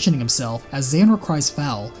 repositioning himself as Xehanort cries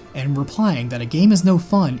foul, and replying that a game is no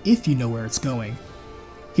fun if you know where it's going.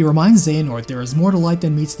 He reminds Xehanort there is more to light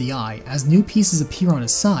than meets the eye, as new pieces appear on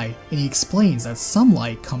his side, and he explains that some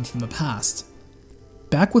light comes from the past.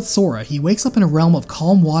 Back with Sora, he wakes up in a realm of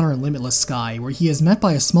calm water and limitless sky, where he is met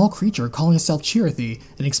by a small creature calling itself Chirithy,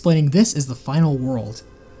 and explaining this is the final world.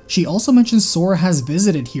 She also mentions Sora has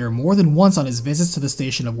visited here more than once on his visits to the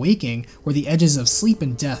Station of Waking, where the edges of sleep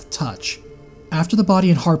and death touch. After the body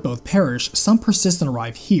and heart both perish, some persist and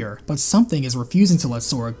arrive here, but something is refusing to let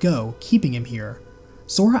Sora go, keeping him here.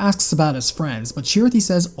 Sora asks about his friends, but Chirithy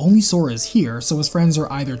says only Sora is here, so his friends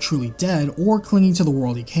are either truly dead or clinging to the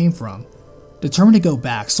world he came from. Determined to go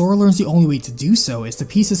back, Sora learns the only way to do so is to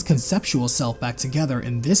piece his conceptual self back together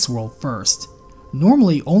in this world first.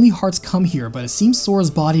 Normally, only hearts come here, but it seems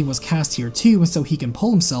Sora's body was cast here too, and so he can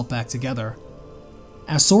pull himself back together.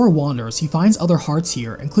 As Sora wanders, he finds other hearts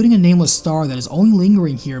here, including a nameless star that is only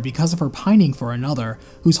lingering here because of her pining for another,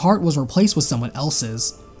 whose heart was replaced with someone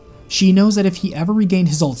else's. She knows that if he ever regained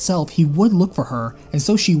his old self, he would look for her, and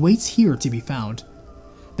so she waits here to be found.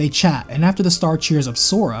 They chat, and after the star cheers up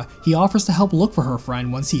Sora, he offers to help look for her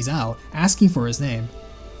friend once he's out, asking for his name.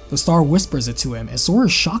 The star whispers it to him, and Sora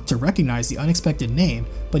is shocked to recognize the unexpected name,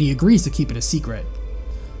 but he agrees to keep it a secret.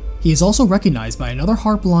 He is also recognized by another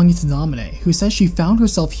heart belonging to Naminé, who says she found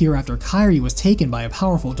herself here after Kairi was taken by a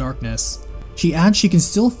powerful darkness. She adds she can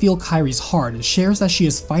still feel Kairi's heart and shares that she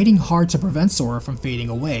is fighting hard to prevent Sora from fading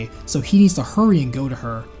away, so he needs to hurry and go to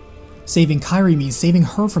her. Saving Kairi means saving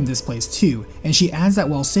her from this place too, and she adds that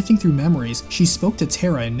while sifting through memories, she spoke to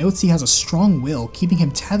Terra and notes he has a strong will, keeping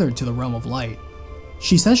him tethered to the realm of light.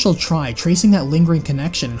 She says she'll try tracing that lingering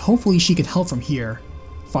connection and hopefully she can help from here.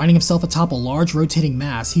 Finding himself atop a large rotating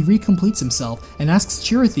mass, he recompletes himself and asks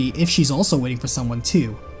Chirithy if she's also waiting for someone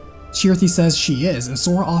too. Chirithy says she is, and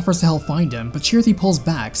Sora offers to help find him, but Chirithy pulls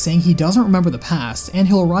back, saying he doesn't remember the past and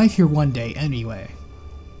he'll arrive here one day anyway.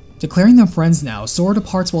 Declaring them friends now, Sora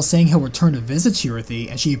departs while saying he'll return to visit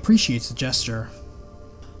Chirithy, and she appreciates the gesture.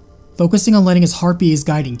 Focusing on letting his heart be his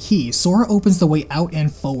guiding key, Sora opens the way out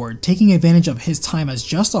and forward, taking advantage of his time as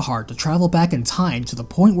just a heart to travel back in time to the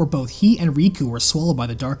point where both he and Riku were swallowed by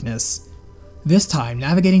the darkness. This time,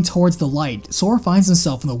 navigating towards the light, Sora finds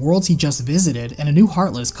himself in the worlds he just visited and a new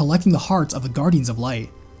Heartless collecting the hearts of the Guardians of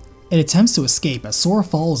Light. It attempts to escape as Sora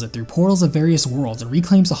follows it through portals of various worlds and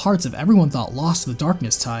reclaims the hearts of everyone thought lost to the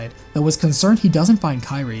Darkness Tide, though is concerned he doesn't find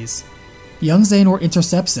Kairi's. Young Xehanort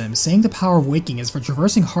intercepts him, saying the power of waking is for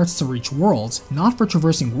traversing hearts to reach worlds, not for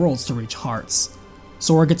traversing worlds to reach hearts.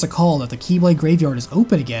 Sora gets a call that the Keyblade graveyard is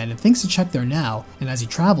open again and thinks to check there now, and as he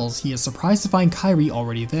travels, he is surprised to find Kairi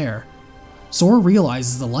already there. Sora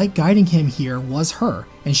realizes the light guiding him here was her,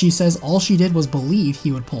 and she says all she did was believe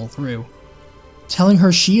he would pull through. Telling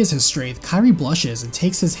her she is his strength, Kairi blushes and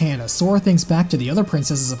takes his hand as Sora thinks back to the other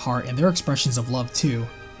princesses of heart and their expressions of love too.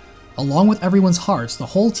 Along with everyone's hearts, the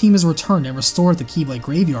whole team is returned and restored at the Keyblade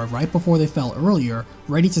graveyard right before they fell earlier,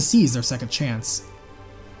 ready to seize their second chance.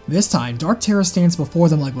 This time, Dark Terra stands before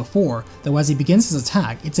them like before, though as he begins his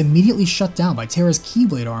attack, it's immediately shut down by Terra's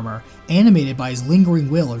Keyblade armor, animated by his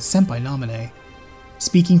Lingering Will and sent by Naminé.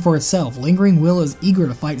 Speaking for itself, Lingering Will is eager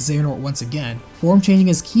to fight Xehanort once again, form changing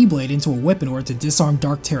his Keyblade into a whip in order to disarm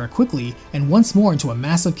Dark Terra quickly, and once more into a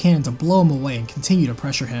massive cannon to blow him away and continue to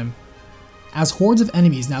pressure him. As hordes of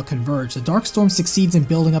enemies now converge, the Dark Storm succeeds in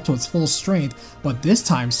building up to its full strength, but this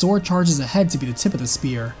time Sora charges ahead to be the tip of the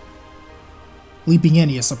spear. Leaping in,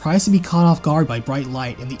 he is surprised to be caught off guard by bright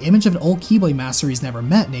light and the image of an old Keyblade master he's never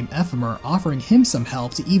met named Ephemer offering him some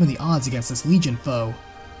help to even the odds against this Legion foe.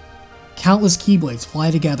 Countless Keyblades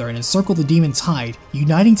fly together and encircle the Demon Tide,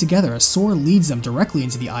 uniting together as Sora leads them directly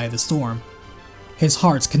into the Eye of the Storm. His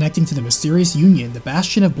hearts connecting to the mysterious Union, the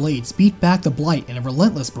Bastion of Blades beat back the Blight in a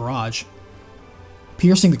relentless barrage.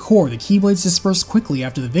 Piercing the core, the Keyblades disperse quickly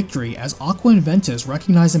after the victory as Aqua and Ventus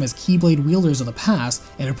recognize them as Keyblade wielders of the past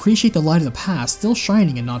and appreciate the light of the past still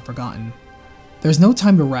shining and not forgotten. There's no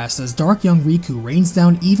time to rest as Dark Young Riku rains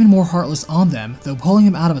down even more Heartless on them, though pulling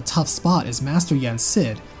him out of a tough spot is Master Yen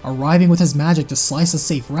Sid, arriving with his magic to slice a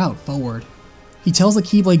safe route forward. He tells the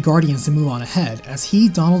Keyblade Guardians to move on ahead, as he,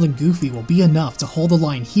 Donald, and Goofy will be enough to hold the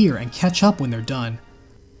line here and catch up when they're done.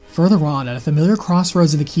 Further on, at a familiar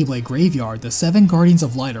crossroads in the Keyblade graveyard, the 7 Guardians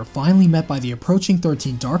of Light are finally met by the approaching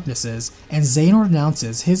 13 Darknesses, and Xehanort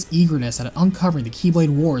announces his eagerness at uncovering the Keyblade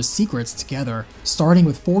War's secrets together, starting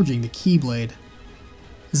with forging the Keyblade.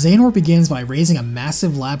 Xehanort begins by raising a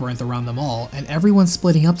massive labyrinth around them all, and everyone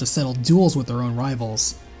splitting up to settle duels with their own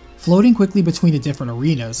rivals. Floating quickly between the different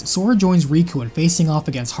arenas, Sora joins Riku in facing off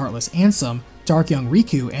against Heartless Ansem, Dark Young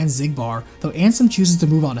Riku, and Xigbar, though Ansem chooses to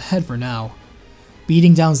move on ahead for now.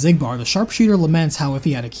 Beating down Xigbar, the sharpshooter laments how if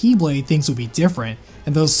he had a Keyblade, things would be different,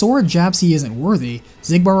 and though Sora jabs he isn't worthy,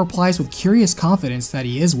 Xigbar replies with curious confidence that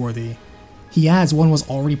he is worthy. He adds one was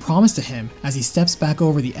already promised to him, as he steps back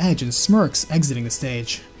over the edge and smirks, exiting the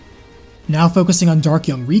stage. Now focusing on Dark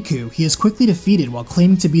Young Riku, he is quickly defeated while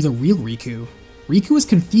claiming to be the real Riku. Riku is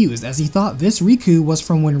confused as he thought this Riku was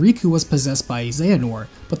from when Riku was possessed by Xehanort,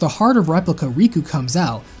 but the heart of replica Riku comes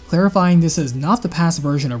out, clarifying this is not the past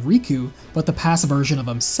version of Riku, but the past version of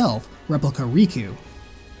himself, replica Riku.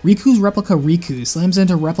 Riku's replica Riku slams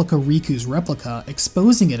into replica Riku's replica,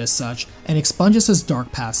 exposing it as such, and expunges his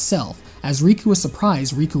dark past self, as Riku is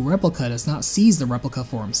surprised Riku replica does not seize the replica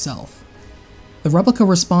for himself. The replica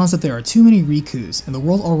responds that there are too many Rikus, and the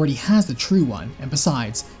world already has the true one, and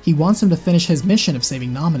besides, he wants him to finish his mission of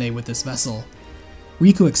saving Naminé with this vessel.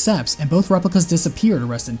 Riku accepts, and both replicas disappear to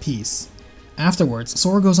rest in peace. Afterwards,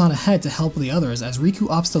 Sora goes on ahead to help the others as Riku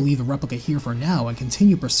opts to leave the replica here for now and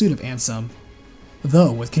continue pursuit of Ansem.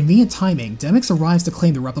 Though, with convenient timing, Demyx arrives to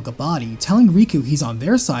claim the replica body, telling Riku he's on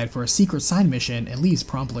their side for a secret side mission and leaves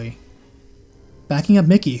promptly. Backing up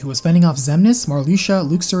Mickey, who is fending off Xemnas, Marluxia,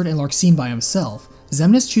 Luxord, and Larxene by himself,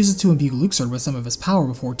 Xemnas chooses to imbue Luxord with some of his power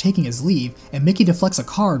before taking his leave, and Mickey deflects a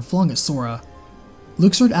card flung at Sora.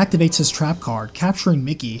 Luxord activates his trap card, capturing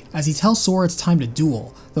Mickey, as he tells Sora it's time to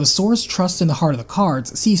duel, though Sora's trust in the heart of the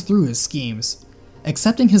cards sees through his schemes.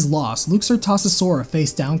 Accepting his loss, Luxord tosses Sora a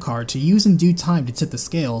face-down card to use in due time to tip the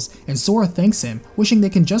scales, and Sora thanks him, wishing they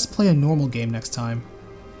can just play a normal game next time.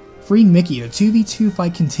 Freeing Mickey, the 2v2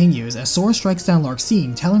 fight continues as Sora strikes down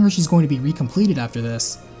Larxene, telling her she's going to be recompleted after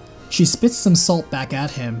this. She spits some salt back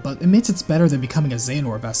at him, but admits it's better than becoming a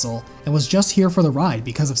Xehanort vessel, and was just here for the ride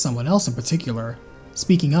because of someone else in particular.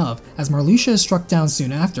 Speaking of, as Marluxia is struck down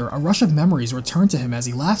soon after, a rush of memories return to him as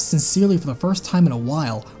he laughs sincerely for the first time in a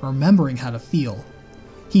while, remembering how to feel.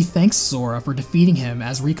 He thanks Sora for defeating him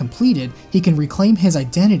as recompleted, he can reclaim his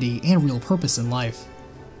identity and real purpose in life.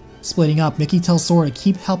 Splitting up, Mickey tells Sora to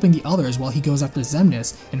keep helping the others while he goes after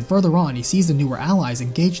Xemnas, and further on he sees the newer allies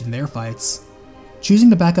engaged in their fights.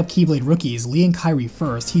 Choosing to back up Keyblade rookies Lee and Kairi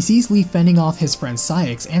first, he sees Lee fending off his friend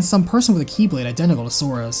Saïx and some person with a Keyblade identical to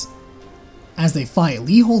Sora's. As they fight,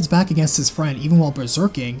 Lee holds back against his friend even while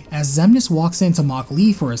berserking, as Xemnas walks in to mock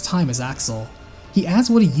Lee for his time as Axel. He adds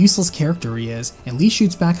what a useless character he is, and Lee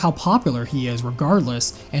shoots back how popular he is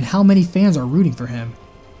regardless, and how many fans are rooting for him.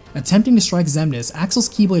 Attempting to strike Xemnas, Axel's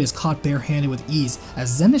Keyblade is caught barehanded with ease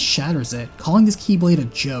as Xemnas shatters it, calling this Keyblade a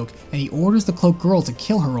joke, and he orders the Cloaked Girl to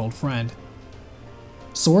kill her old friend.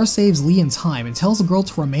 Sora saves Lee in time and tells the girl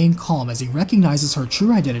to remain calm as he recognizes her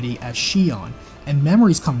true identity as Xion, and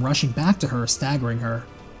memories come rushing back to her, staggering her.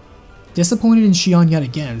 Disappointed in Xion yet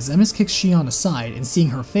again, Xemnas kicks Xion aside, and seeing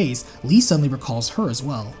her face, Lee suddenly recalls her as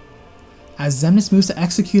well. As Xemnas moves to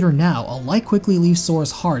execute her now, a light quickly leaves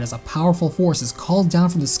Sora's heart as a powerful force is called down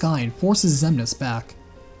from the sky and forces Xemnas back.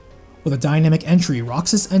 With a dynamic entry,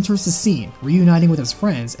 Roxas enters the scene, reuniting with his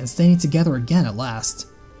friends and staying together again at last.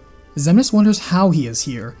 Xemnas wonders how he is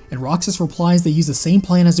here, and Roxas replies they use the same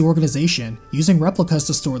plan as the organization, using replicas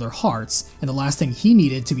to store their hearts, and the last thing he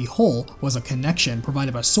needed to be whole was a connection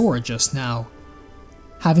provided by Sora just now.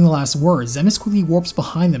 Having the last word, Xemnas quickly warps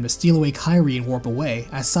behind them to steal away Kairi and warp away,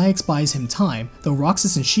 as Saïx buys him time, though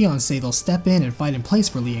Roxas and Xion say they'll step in and fight in place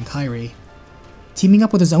for Lee and Kairi. Teaming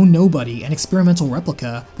up with his own nobody and experimental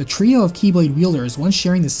replica, the trio of Keyblade wielders once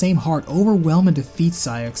sharing the same heart overwhelm and defeat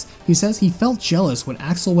Saïx, who says he felt jealous when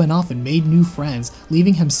Axel went off and made new friends,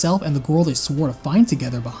 leaving himself and the girl they swore to find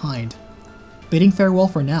together behind. Bidding farewell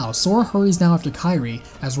for now, Sora hurries now after Kairi,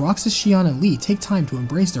 as Roxas, Xion, and Lee take time to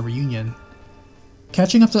embrace their reunion.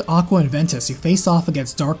 Catching up to Aqua and Ventus, who face off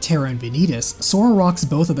against Dark Terra and Vanitas, Sora rocks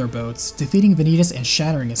both of their boats, defeating Vanitas and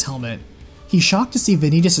shattering his helmet. He's shocked to see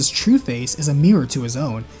Vanitas' true face is a mirror to his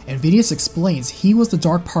own, and Vanitas explains he was the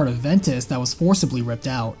dark part of Ventus that was forcibly ripped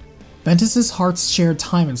out. Ventus' heart's shared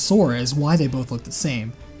time and Sora is why they both look the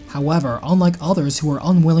same. However, unlike others who were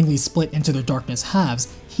unwillingly split into their darkness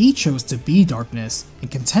halves, he chose to be darkness, and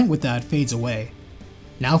content with that fades away.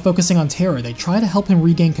 Now focusing on Terra, they try to help him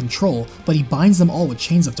regain control, but he binds them all with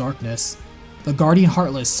chains of darkness. The Guardian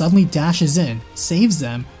Heartless suddenly dashes in, saves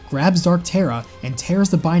them, grabs Dark Terra, and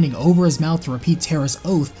tears the binding over his mouth to repeat Terra's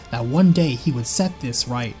oath that one day he would set this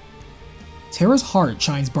right. Terra's heart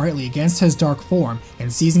shines brightly against his dark form,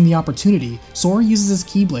 and seizing the opportunity, Sora uses his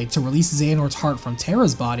Keyblade to release Xehanort's heart from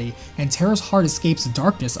Terra's body, and Terra's heart escapes the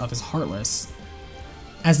darkness of his Heartless.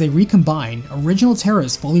 As they recombine, original Terra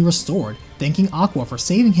is fully restored, thanking Aqua for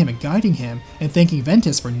saving him and guiding him, and thanking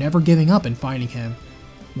Ventus for never giving up and finding him.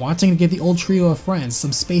 Wanting to give the old trio of friends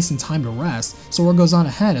some space and time to rest, Sora goes on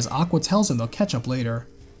ahead as Aqua tells him they'll catch up later.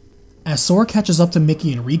 As Sora catches up to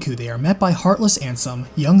Mickey and Riku, they are met by Heartless Ansem,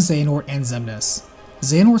 young Xehanort, and Xemnas.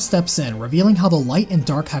 Xehanort steps in, revealing how the light and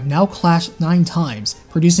dark have now clashed 9 times,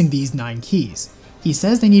 producing these 9 keys. He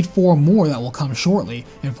says they need 4 more that will come shortly,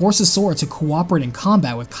 and forces Sora to cooperate in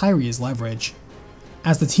combat with Kairi as leverage.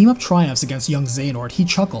 As the team-up triumphs against young Xehanort, he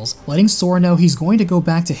chuckles, letting Sora know he's going to go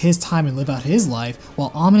back to his time and live out his life,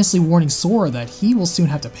 while ominously warning Sora that he will soon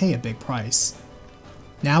have to pay a big price.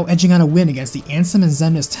 Now edging on a win against the Ansem and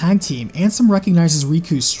Xemnas tag team, Ansem recognizes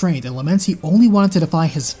Riku's strength and laments he only wanted to defy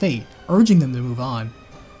his fate, urging them to move on.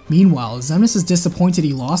 Meanwhile, Xemnas is disappointed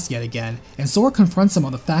he lost yet again, and Sora confronts him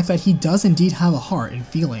on the fact that he does indeed have a heart and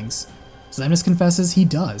feelings. Xemnas confesses he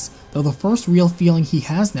does, though the first real feeling he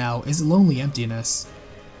has now is lonely emptiness.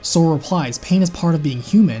 Sora replies pain is part of being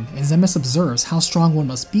human, and Xemnas observes how strong one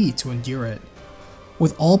must be to endure it.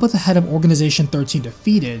 With all but the head of Organization 13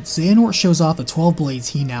 defeated, Xehanort shows off the 12 blades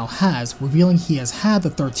he now has, revealing he has had the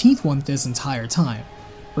 13th one this entire time.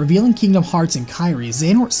 Revealing Kingdom Hearts and Kairi,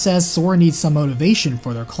 Xehanort says Sora needs some motivation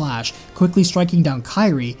for their clash, quickly striking down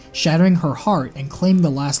Kairi, shattering her heart, and claiming the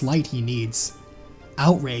last light he needs.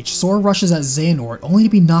 Outraged, Sora rushes at Xehanort only to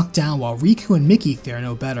be knocked down while Riku and Mickey fare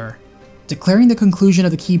no better. Declaring the conclusion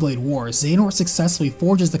of the Keyblade Wars, Xehanort successfully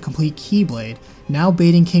forges the complete Keyblade, now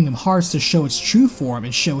baiting Kingdom Hearts to show its true form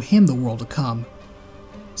and show him the world to come.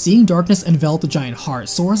 Seeing darkness envelop the giant heart,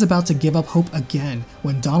 Sora's about to give up hope again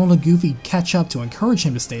when Donald and Goofy catch up to encourage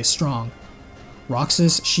him to stay strong.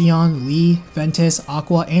 Roxas, Xion, Lee, Ventus,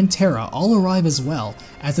 Aqua, and Terra all arrive as well,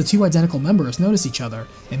 as the 2 identical members notice each other,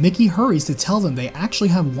 and Mickey hurries to tell them they actually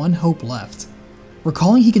have one hope left.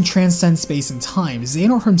 Recalling he can transcend space and time,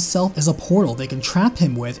 Xehanort himself is a portal they can trap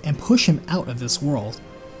him with and push him out of this world.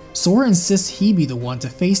 Sora insists he be the one to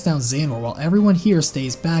face down Xehanort while everyone here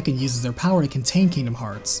stays back and uses their power to contain Kingdom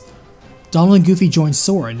Hearts. Donald and Goofy join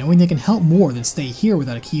Sora, knowing they can help more than stay here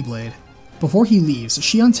without a Keyblade. Before he leaves,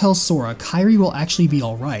 Xion tells Sora Kairi will actually be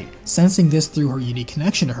alright, sensing this through her unique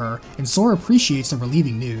connection to her, and Sora appreciates the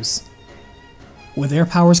relieving news. With their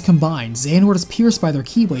powers combined, Xehanort is pierced by their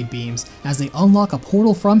Keyblade beams as they unlock a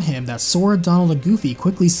portal from him that Sora, Donald, and Goofy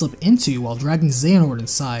quickly slip into while dragging Xehanort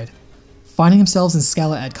inside. Finding themselves in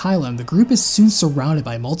Scala ad Kylum, the group is soon surrounded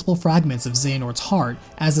by multiple fragments of Xehanort's heart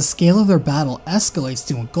as the scale of their battle escalates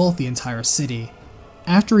to engulf the entire city.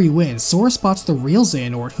 After he wins, Sora spots the real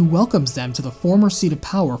Xehanort who welcomes them to the former seat of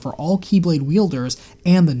power for all Keyblade wielders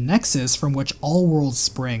and the nexus from which all worlds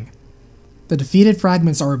spring. The defeated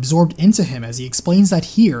fragments are absorbed into him as he explains that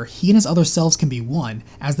here, he and his other selves can be one,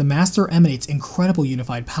 as the Master emanates incredible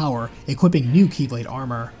unified power, equipping new Keyblade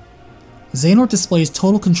armor. Xehanort displays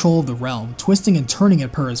total control of the realm, twisting and turning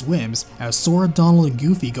it per his whims, as Sora, Donald, and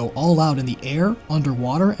Goofy go all out in the air,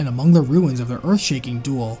 underwater, and among the ruins of their earth-shaking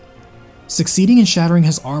duel. Succeeding in shattering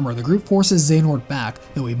his armor, the group forces Xehanort back,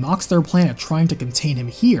 though he mocks their plan at trying to contain him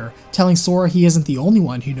here, telling Sora he isn't the only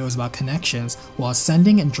one who knows about connections, while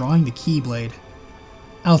ascending and drawing the Keyblade.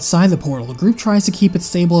 Outside the portal, the group tries to keep it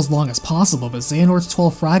stable as long as possible, but Xehanort's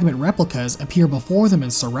 12 fragment replicas appear before them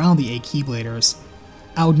and surround the 8 Keybladers.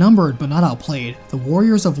 Outnumbered but not outplayed, the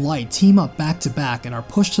Warriors of Light team up back to back and are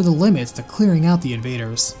pushed to the limits to clearing out the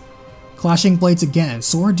invaders. Clashing blades again,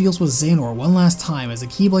 Sora deals with Xehanort one last time as the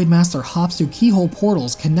Keyblade Master hops through keyhole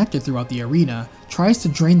portals connected throughout the arena, tries to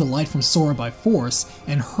drain the light from Sora by force,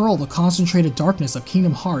 and hurl the concentrated darkness of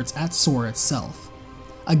Kingdom Hearts at Sora itself.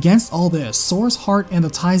 Against all this, Sora's heart and the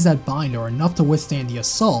ties that bind are enough to withstand the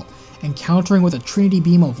assault, and countering with a Trinity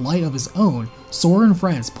Beam of light of his own, Sora and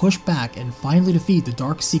friends push back and finally defeat the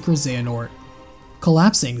Dark Seeker Xehanort.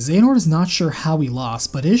 Collapsing, Xehanort is not sure how he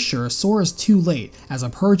lost, but is sure Sora is too late, as a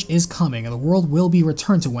purge is coming and the world will be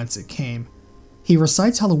returned to whence it came. He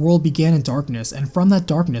recites how the world began in darkness, and from that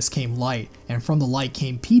darkness came light, and from the light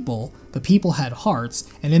came people, the people had hearts,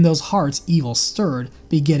 and in those hearts evil stirred,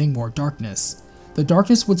 begetting more darkness. The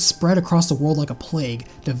darkness would spread across the world like a plague,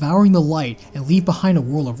 devouring the light and leave behind a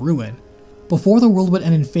world of ruin. Before the world would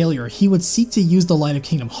end in failure, he would seek to use the light of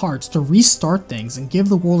Kingdom Hearts to restart things and give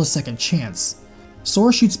the world a second chance.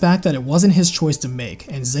 Sora shoots back that it wasn't his choice to make,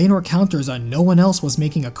 and Xehanort counters on no one else was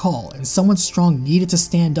making a call, and someone strong needed to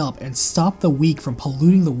stand up and stop the weak from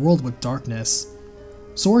polluting the world with darkness.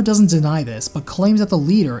 Sora doesn't deny this, but claims that the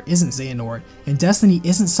leader isn't Xehanort, and destiny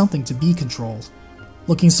isn't something to be controlled.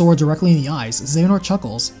 Looking Sora directly in the eyes, Xehanort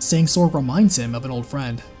chuckles, saying Sora reminds him of an old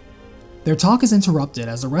friend. Their talk is interrupted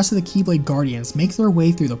as the rest of the Keyblade Guardians make their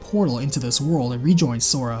way through the portal into this world and rejoin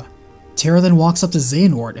Sora. Terra then walks up to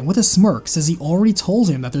Xehanort and with a smirk says he already told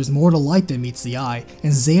him that there's more to light than meets the eye,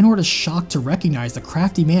 and Xehanort is shocked to recognize the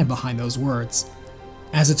crafty man behind those words.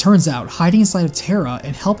 As it turns out, hiding inside of Terra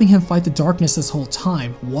and helping him fight the darkness this whole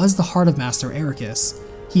time was the heart of Master Ericus.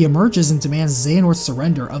 He emerges and demands Xehanort's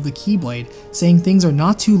surrender of the Keyblade, saying things are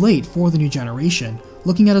not too late for the new generation,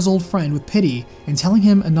 looking at his old friend with pity and telling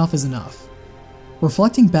him enough is enough.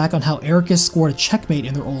 Reflecting back on how Ericus scored a checkmate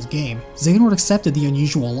in their old game, Xehanort accepted the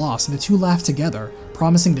unusual loss and the two laughed together,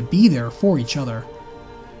 promising to be there for each other.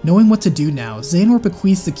 Knowing what to do now, Xehanort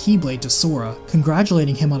bequeaths the Keyblade to Sora,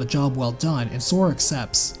 congratulating him on a job well done, and Sora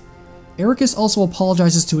accepts. Ericus also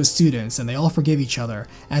apologizes to his students and they all forgive each other,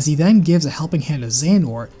 as he then gives a helping hand to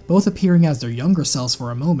Xehanort, both appearing as their younger selves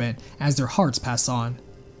for a moment as their hearts pass on.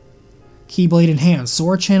 Keyblade in hand,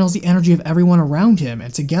 Sora channels the energy of everyone around him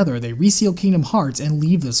and together they reseal Kingdom Hearts and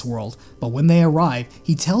leave this world, but when they arrive,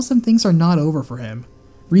 he tells them things are not over for him.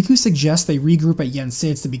 Riku suggests they regroup at Yen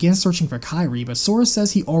Sid's to begin searching for Kairi, but Sora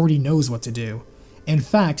says he already knows what to do. In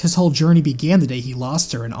fact, his whole journey began the day he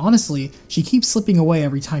lost her, and honestly, she keeps slipping away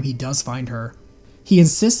every time he does find her. He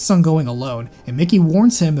insists on going alone, and Mickey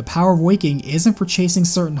warns him the power of waking isn't for chasing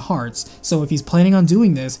certain hearts, so if he's planning on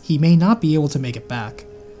doing this, he may not be able to make it back.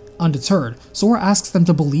 Undeterred, Sora asks them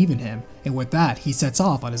to believe in him, and with that, he sets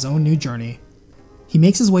off on his own new journey. He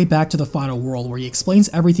makes his way back to the final world where he explains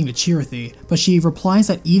everything to Chirithy, but she replies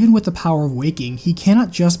that even with the power of waking, he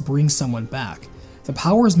cannot just bring someone back. The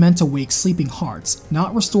power is meant to wake sleeping hearts,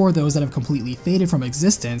 not restore those that have completely faded from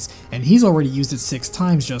existence, and he's already used it 6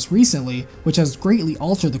 times just recently, which has greatly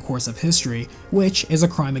altered the course of history, which is a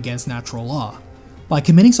crime against natural law. By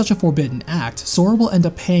committing such a forbidden act, Sora will end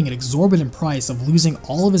up paying an exorbitant price of losing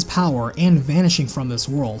all of his power and vanishing from this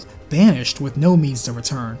world, banished with no means to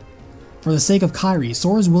return. For the sake of Kairi,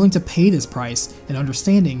 Sora is willing to pay this price, and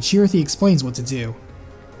understanding, Chirithy explains what to do.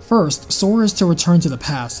 First, Sora is to return to the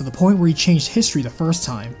past to the point where he changed history the first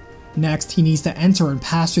time. Next, he needs to enter and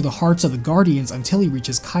pass through the hearts of the Guardians until he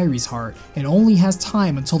reaches Kairi's heart, and only has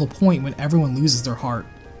time until the point when everyone loses their heart.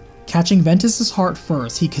 Catching Ventus's heart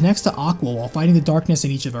first, he connects to Aqua while fighting the darkness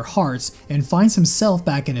in each of their hearts, and finds himself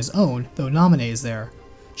back in his own, though Naminé is there.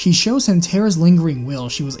 She shows him Terra's lingering will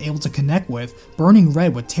she was able to connect with, burning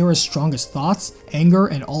red with Terra's strongest thoughts, anger,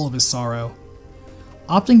 and all of his sorrow.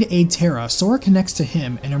 Opting to aid Terra, Sora connects to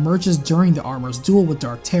him and emerges during the armor's duel with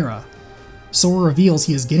Dark Terra. Sora reveals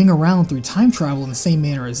he is getting around through time travel in the same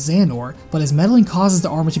manner as Xehanort, but his meddling causes the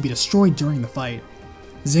armor to be destroyed during the fight.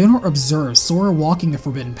 Xehanort observes Sora walking the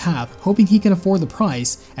forbidden path, hoping he can afford the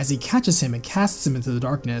price, as he catches him and casts him into the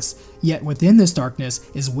darkness, yet within this darkness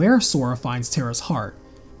is where Sora finds Terra's heart.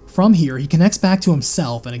 From here, he connects back to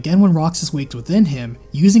himself and again when Roxas waked within him,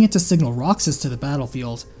 using it to signal Roxas to the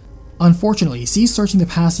battlefield. Unfortunately, C's searching the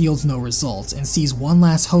past yields no results, and sees one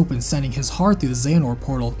last hope in sending his heart through the Xehanort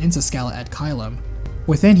portal into Scala et Kylum.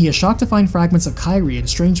 Within, he is shocked to find fragments of Kairi and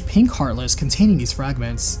strange pink Heartless containing these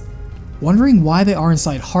fragments. Wondering why they are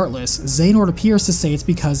inside Heartless, Xehanort appears to say it's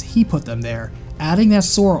because he put them there, adding that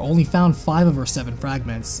Sora only found 5 of her 7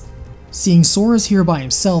 fragments. Seeing Sora is here by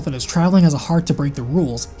himself and is traveling as a heart to break the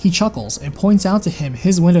rules, he chuckles and points out to him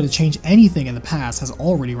his window to change anything in the past has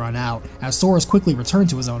already run out, as Sora's quickly returned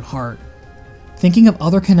to his own heart. Thinking of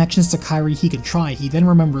other connections to Kairi he can try, he then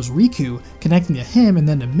remembers Riku connecting to him and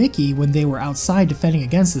then to Mickey when they were outside defending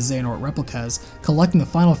against the Xehanort replicas, collecting the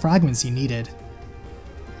final fragments he needed.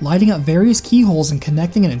 Lighting up various keyholes and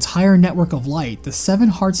connecting an entire network of light, the 7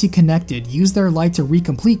 hearts he connected used their light to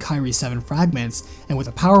recomplete Kairi's 7 fragments, and with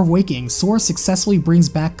the power of waking, Sora successfully brings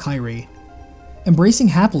back Kairi. Embracing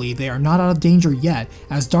happily, they are not out of danger yet,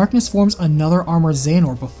 as darkness forms another armored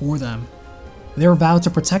Xehanort before them. They are vowed to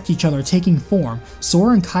protect each other taking form.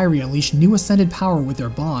 Sora and Kairi unleash new ascended power with their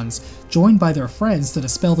bonds, joined by their friends to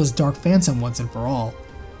dispel this dark phantom once and for all.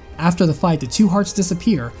 After the fight, the 2 hearts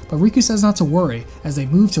disappear, but Riku says not to worry as they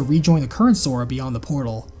move to rejoin the current Sora beyond the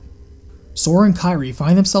portal. Sora and Kairi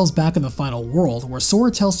find themselves back in the final world, where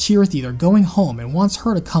Sora tells Chirithy they're going home and wants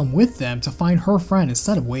her to come with them to find her friend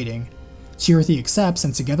instead of waiting. Chirithy accepts,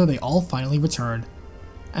 and together they all finally return.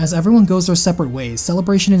 As everyone goes their separate ways,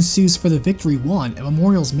 celebration ensues for the victory won and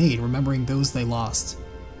memorials made remembering those they lost.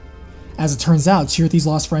 As it turns out, Chirithy's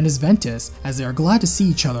lost friend is Ventus, as they are glad to see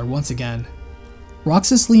each other once again.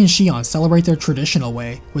 Roxas, Lee, and Xion celebrate their traditional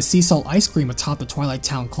way, with sea salt ice cream atop the Twilight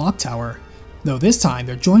Town clock tower. Though this time,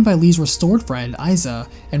 they're joined by Lee's restored friend, Aiza,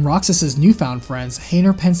 and Roxas's newfound friends,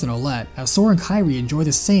 Hayner, Pence, and Olette, as Sora and Kairi enjoy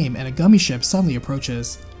the same and a gummy ship suddenly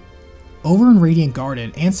approaches. Over in Radiant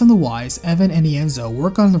Garden, Ansem the Wise, Evan, and Ienzo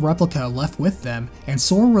work on the replica left with them, and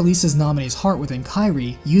Sora releases Naminé's heart within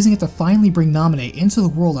Kairi, using it to finally bring Naminé into the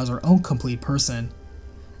world as her own complete person.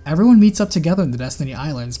 Everyone meets up together in the Destiny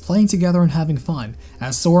Islands, playing together and having fun,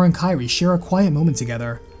 as Sora and Kairi share a quiet moment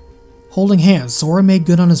together. Holding hands, Sora made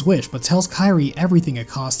good on his wish but tells Kairi everything it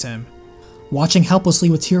cost him. Watching helplessly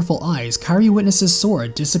with tearful eyes, Kairi witnesses Sora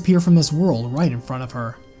disappear from this world right in front of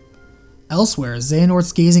her. Elsewhere,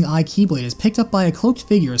 Xehanort's gazing eye Keyblade is picked up by a cloaked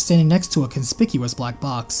figure standing next to a conspicuous black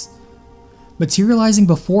box. Materializing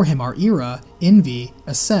before him are Ira, Envy,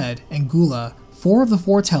 Aced, and Gula, 4 of the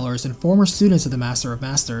Foretellers and former students of the Master of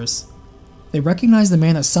Masters. They recognize the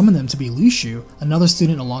man that summoned them to be Lushu, another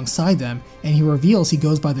student alongside them, and he reveals he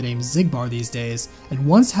goes by the name Xigbar these days, and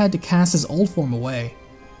once had to cast his old form away.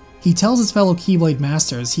 He tells his fellow Keyblade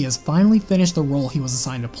Masters he has finally finished the role he was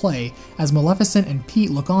assigned to play, as Maleficent and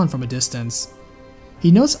Pete look on from a distance.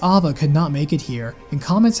 He notes Ava could not make it here, and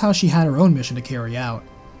comments how she had her own mission to carry out.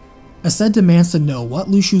 Aced demands to know what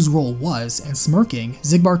Lushu's role was, and smirking,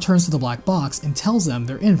 Xigbar turns to the black box and tells them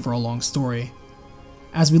they're in for a long story.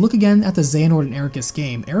 As we look again at the Xehanort and Ericus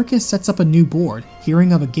game, Ericus sets up a new board,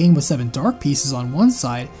 hearing of a game with 7 dark pieces on one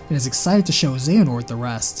side, and is excited to show Xehanort the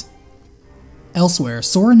rest. Elsewhere,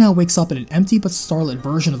 Sora now wakes up in an empty but starlit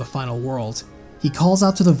version of the final world. He calls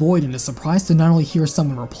out to the void and is surprised to not only hear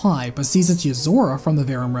someone reply, but sees it's Yozora from the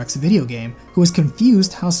Verum Rex video game, who is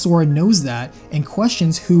confused how Sora knows that and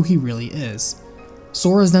questions who he really is.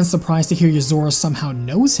 Sora is then surprised to hear Yozora somehow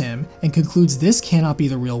knows him and concludes this cannot be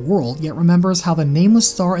the real world, yet remembers how the nameless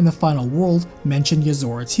star in the final world mentioned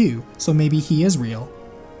Yozora too, so maybe he is real.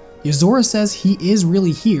 Yozora says he is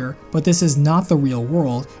really here, but this is not the real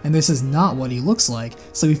world, and this is not what he looks like,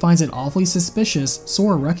 so he finds it awfully suspicious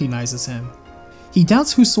Sora recognizes him. He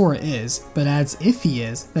doubts who Sora is, but adds if he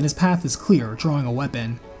is, then his path is clear, drawing a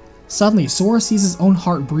weapon. Suddenly, Sora sees his own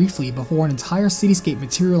heart briefly before an entire cityscape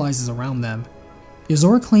materializes around them.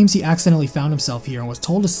 Yozora claims he accidentally found himself here and was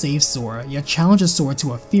told to save Sora, yet challenges Sora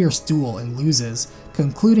to a fierce duel and loses,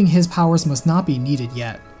 concluding his powers must not be needed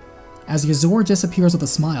yet. As Yozora disappears with a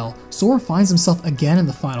smile, Sora finds himself again in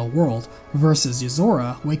the final world, versus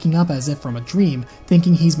Yozora waking up as if from a dream,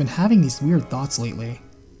 thinking he's been having these weird thoughts lately.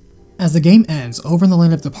 As the game ends, over in the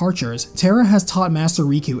Land of Departures, Terra has taught Master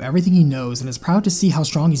Riku everything he knows and is proud to see how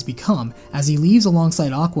strong he's become as he leaves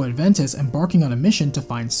alongside Aqua and Ventus embarking on a mission to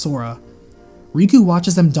find Sora. Riku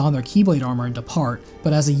watches them don their Keyblade armor and depart,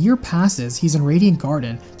 but as a year passes, he's in Radiant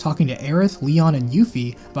Garden talking to Aerith, Leon, and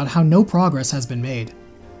Yuffie about how no progress has been made.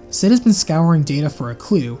 Sid has been scouring data for a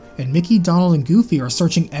clue, and Mickey, Donald, and Goofy are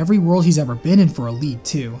searching every world he's ever been in for a lead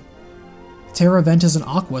too. Terra, Ventus, and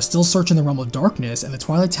Aqua still search in the realm of darkness, and the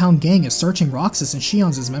Twilight Town gang is searching Roxas and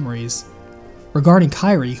Shion's memories. Regarding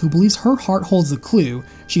Kairi, who believes her heart holds the clue,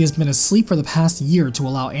 she has been asleep for the past year to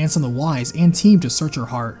allow Ansem the Wise and team to search her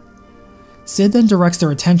heart. Sid then directs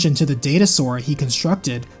their attention to the data Sora he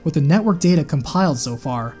constructed with the network data compiled so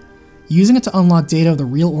far, using it to unlock data of the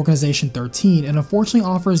real Organization 13 and unfortunately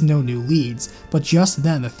offers no new leads, but just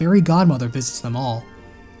then the fairy godmother visits them all.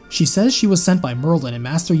 She says she was sent by Merlin and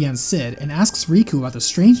Master Yen Sid and asks Riku about the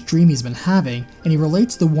strange dream he's been having, and he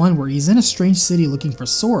relates the one where he's in a strange city looking for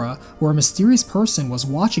Sora, where a mysterious person was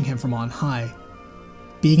watching him from on high.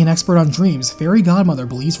 Being an expert on dreams, Fairy Godmother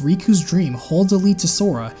believes Riku's dream holds a lead to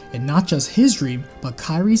Sora, and not just his dream, but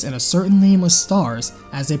Kairi's and a certain nameless star's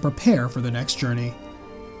as they prepare for the next journey.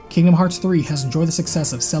 Kingdom Hearts 3 has enjoyed the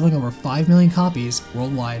success of selling over 5 million copies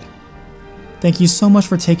worldwide. Thank you so much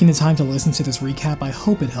for taking the time to listen to this recap, I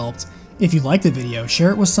hope it helped. If you liked the video,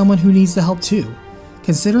 share it with someone who needs the help too.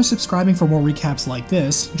 Consider subscribing for more recaps like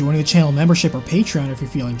this, joining the channel membership or Patreon if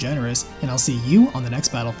you're feeling generous, and I'll see you on the next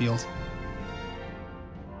battlefield.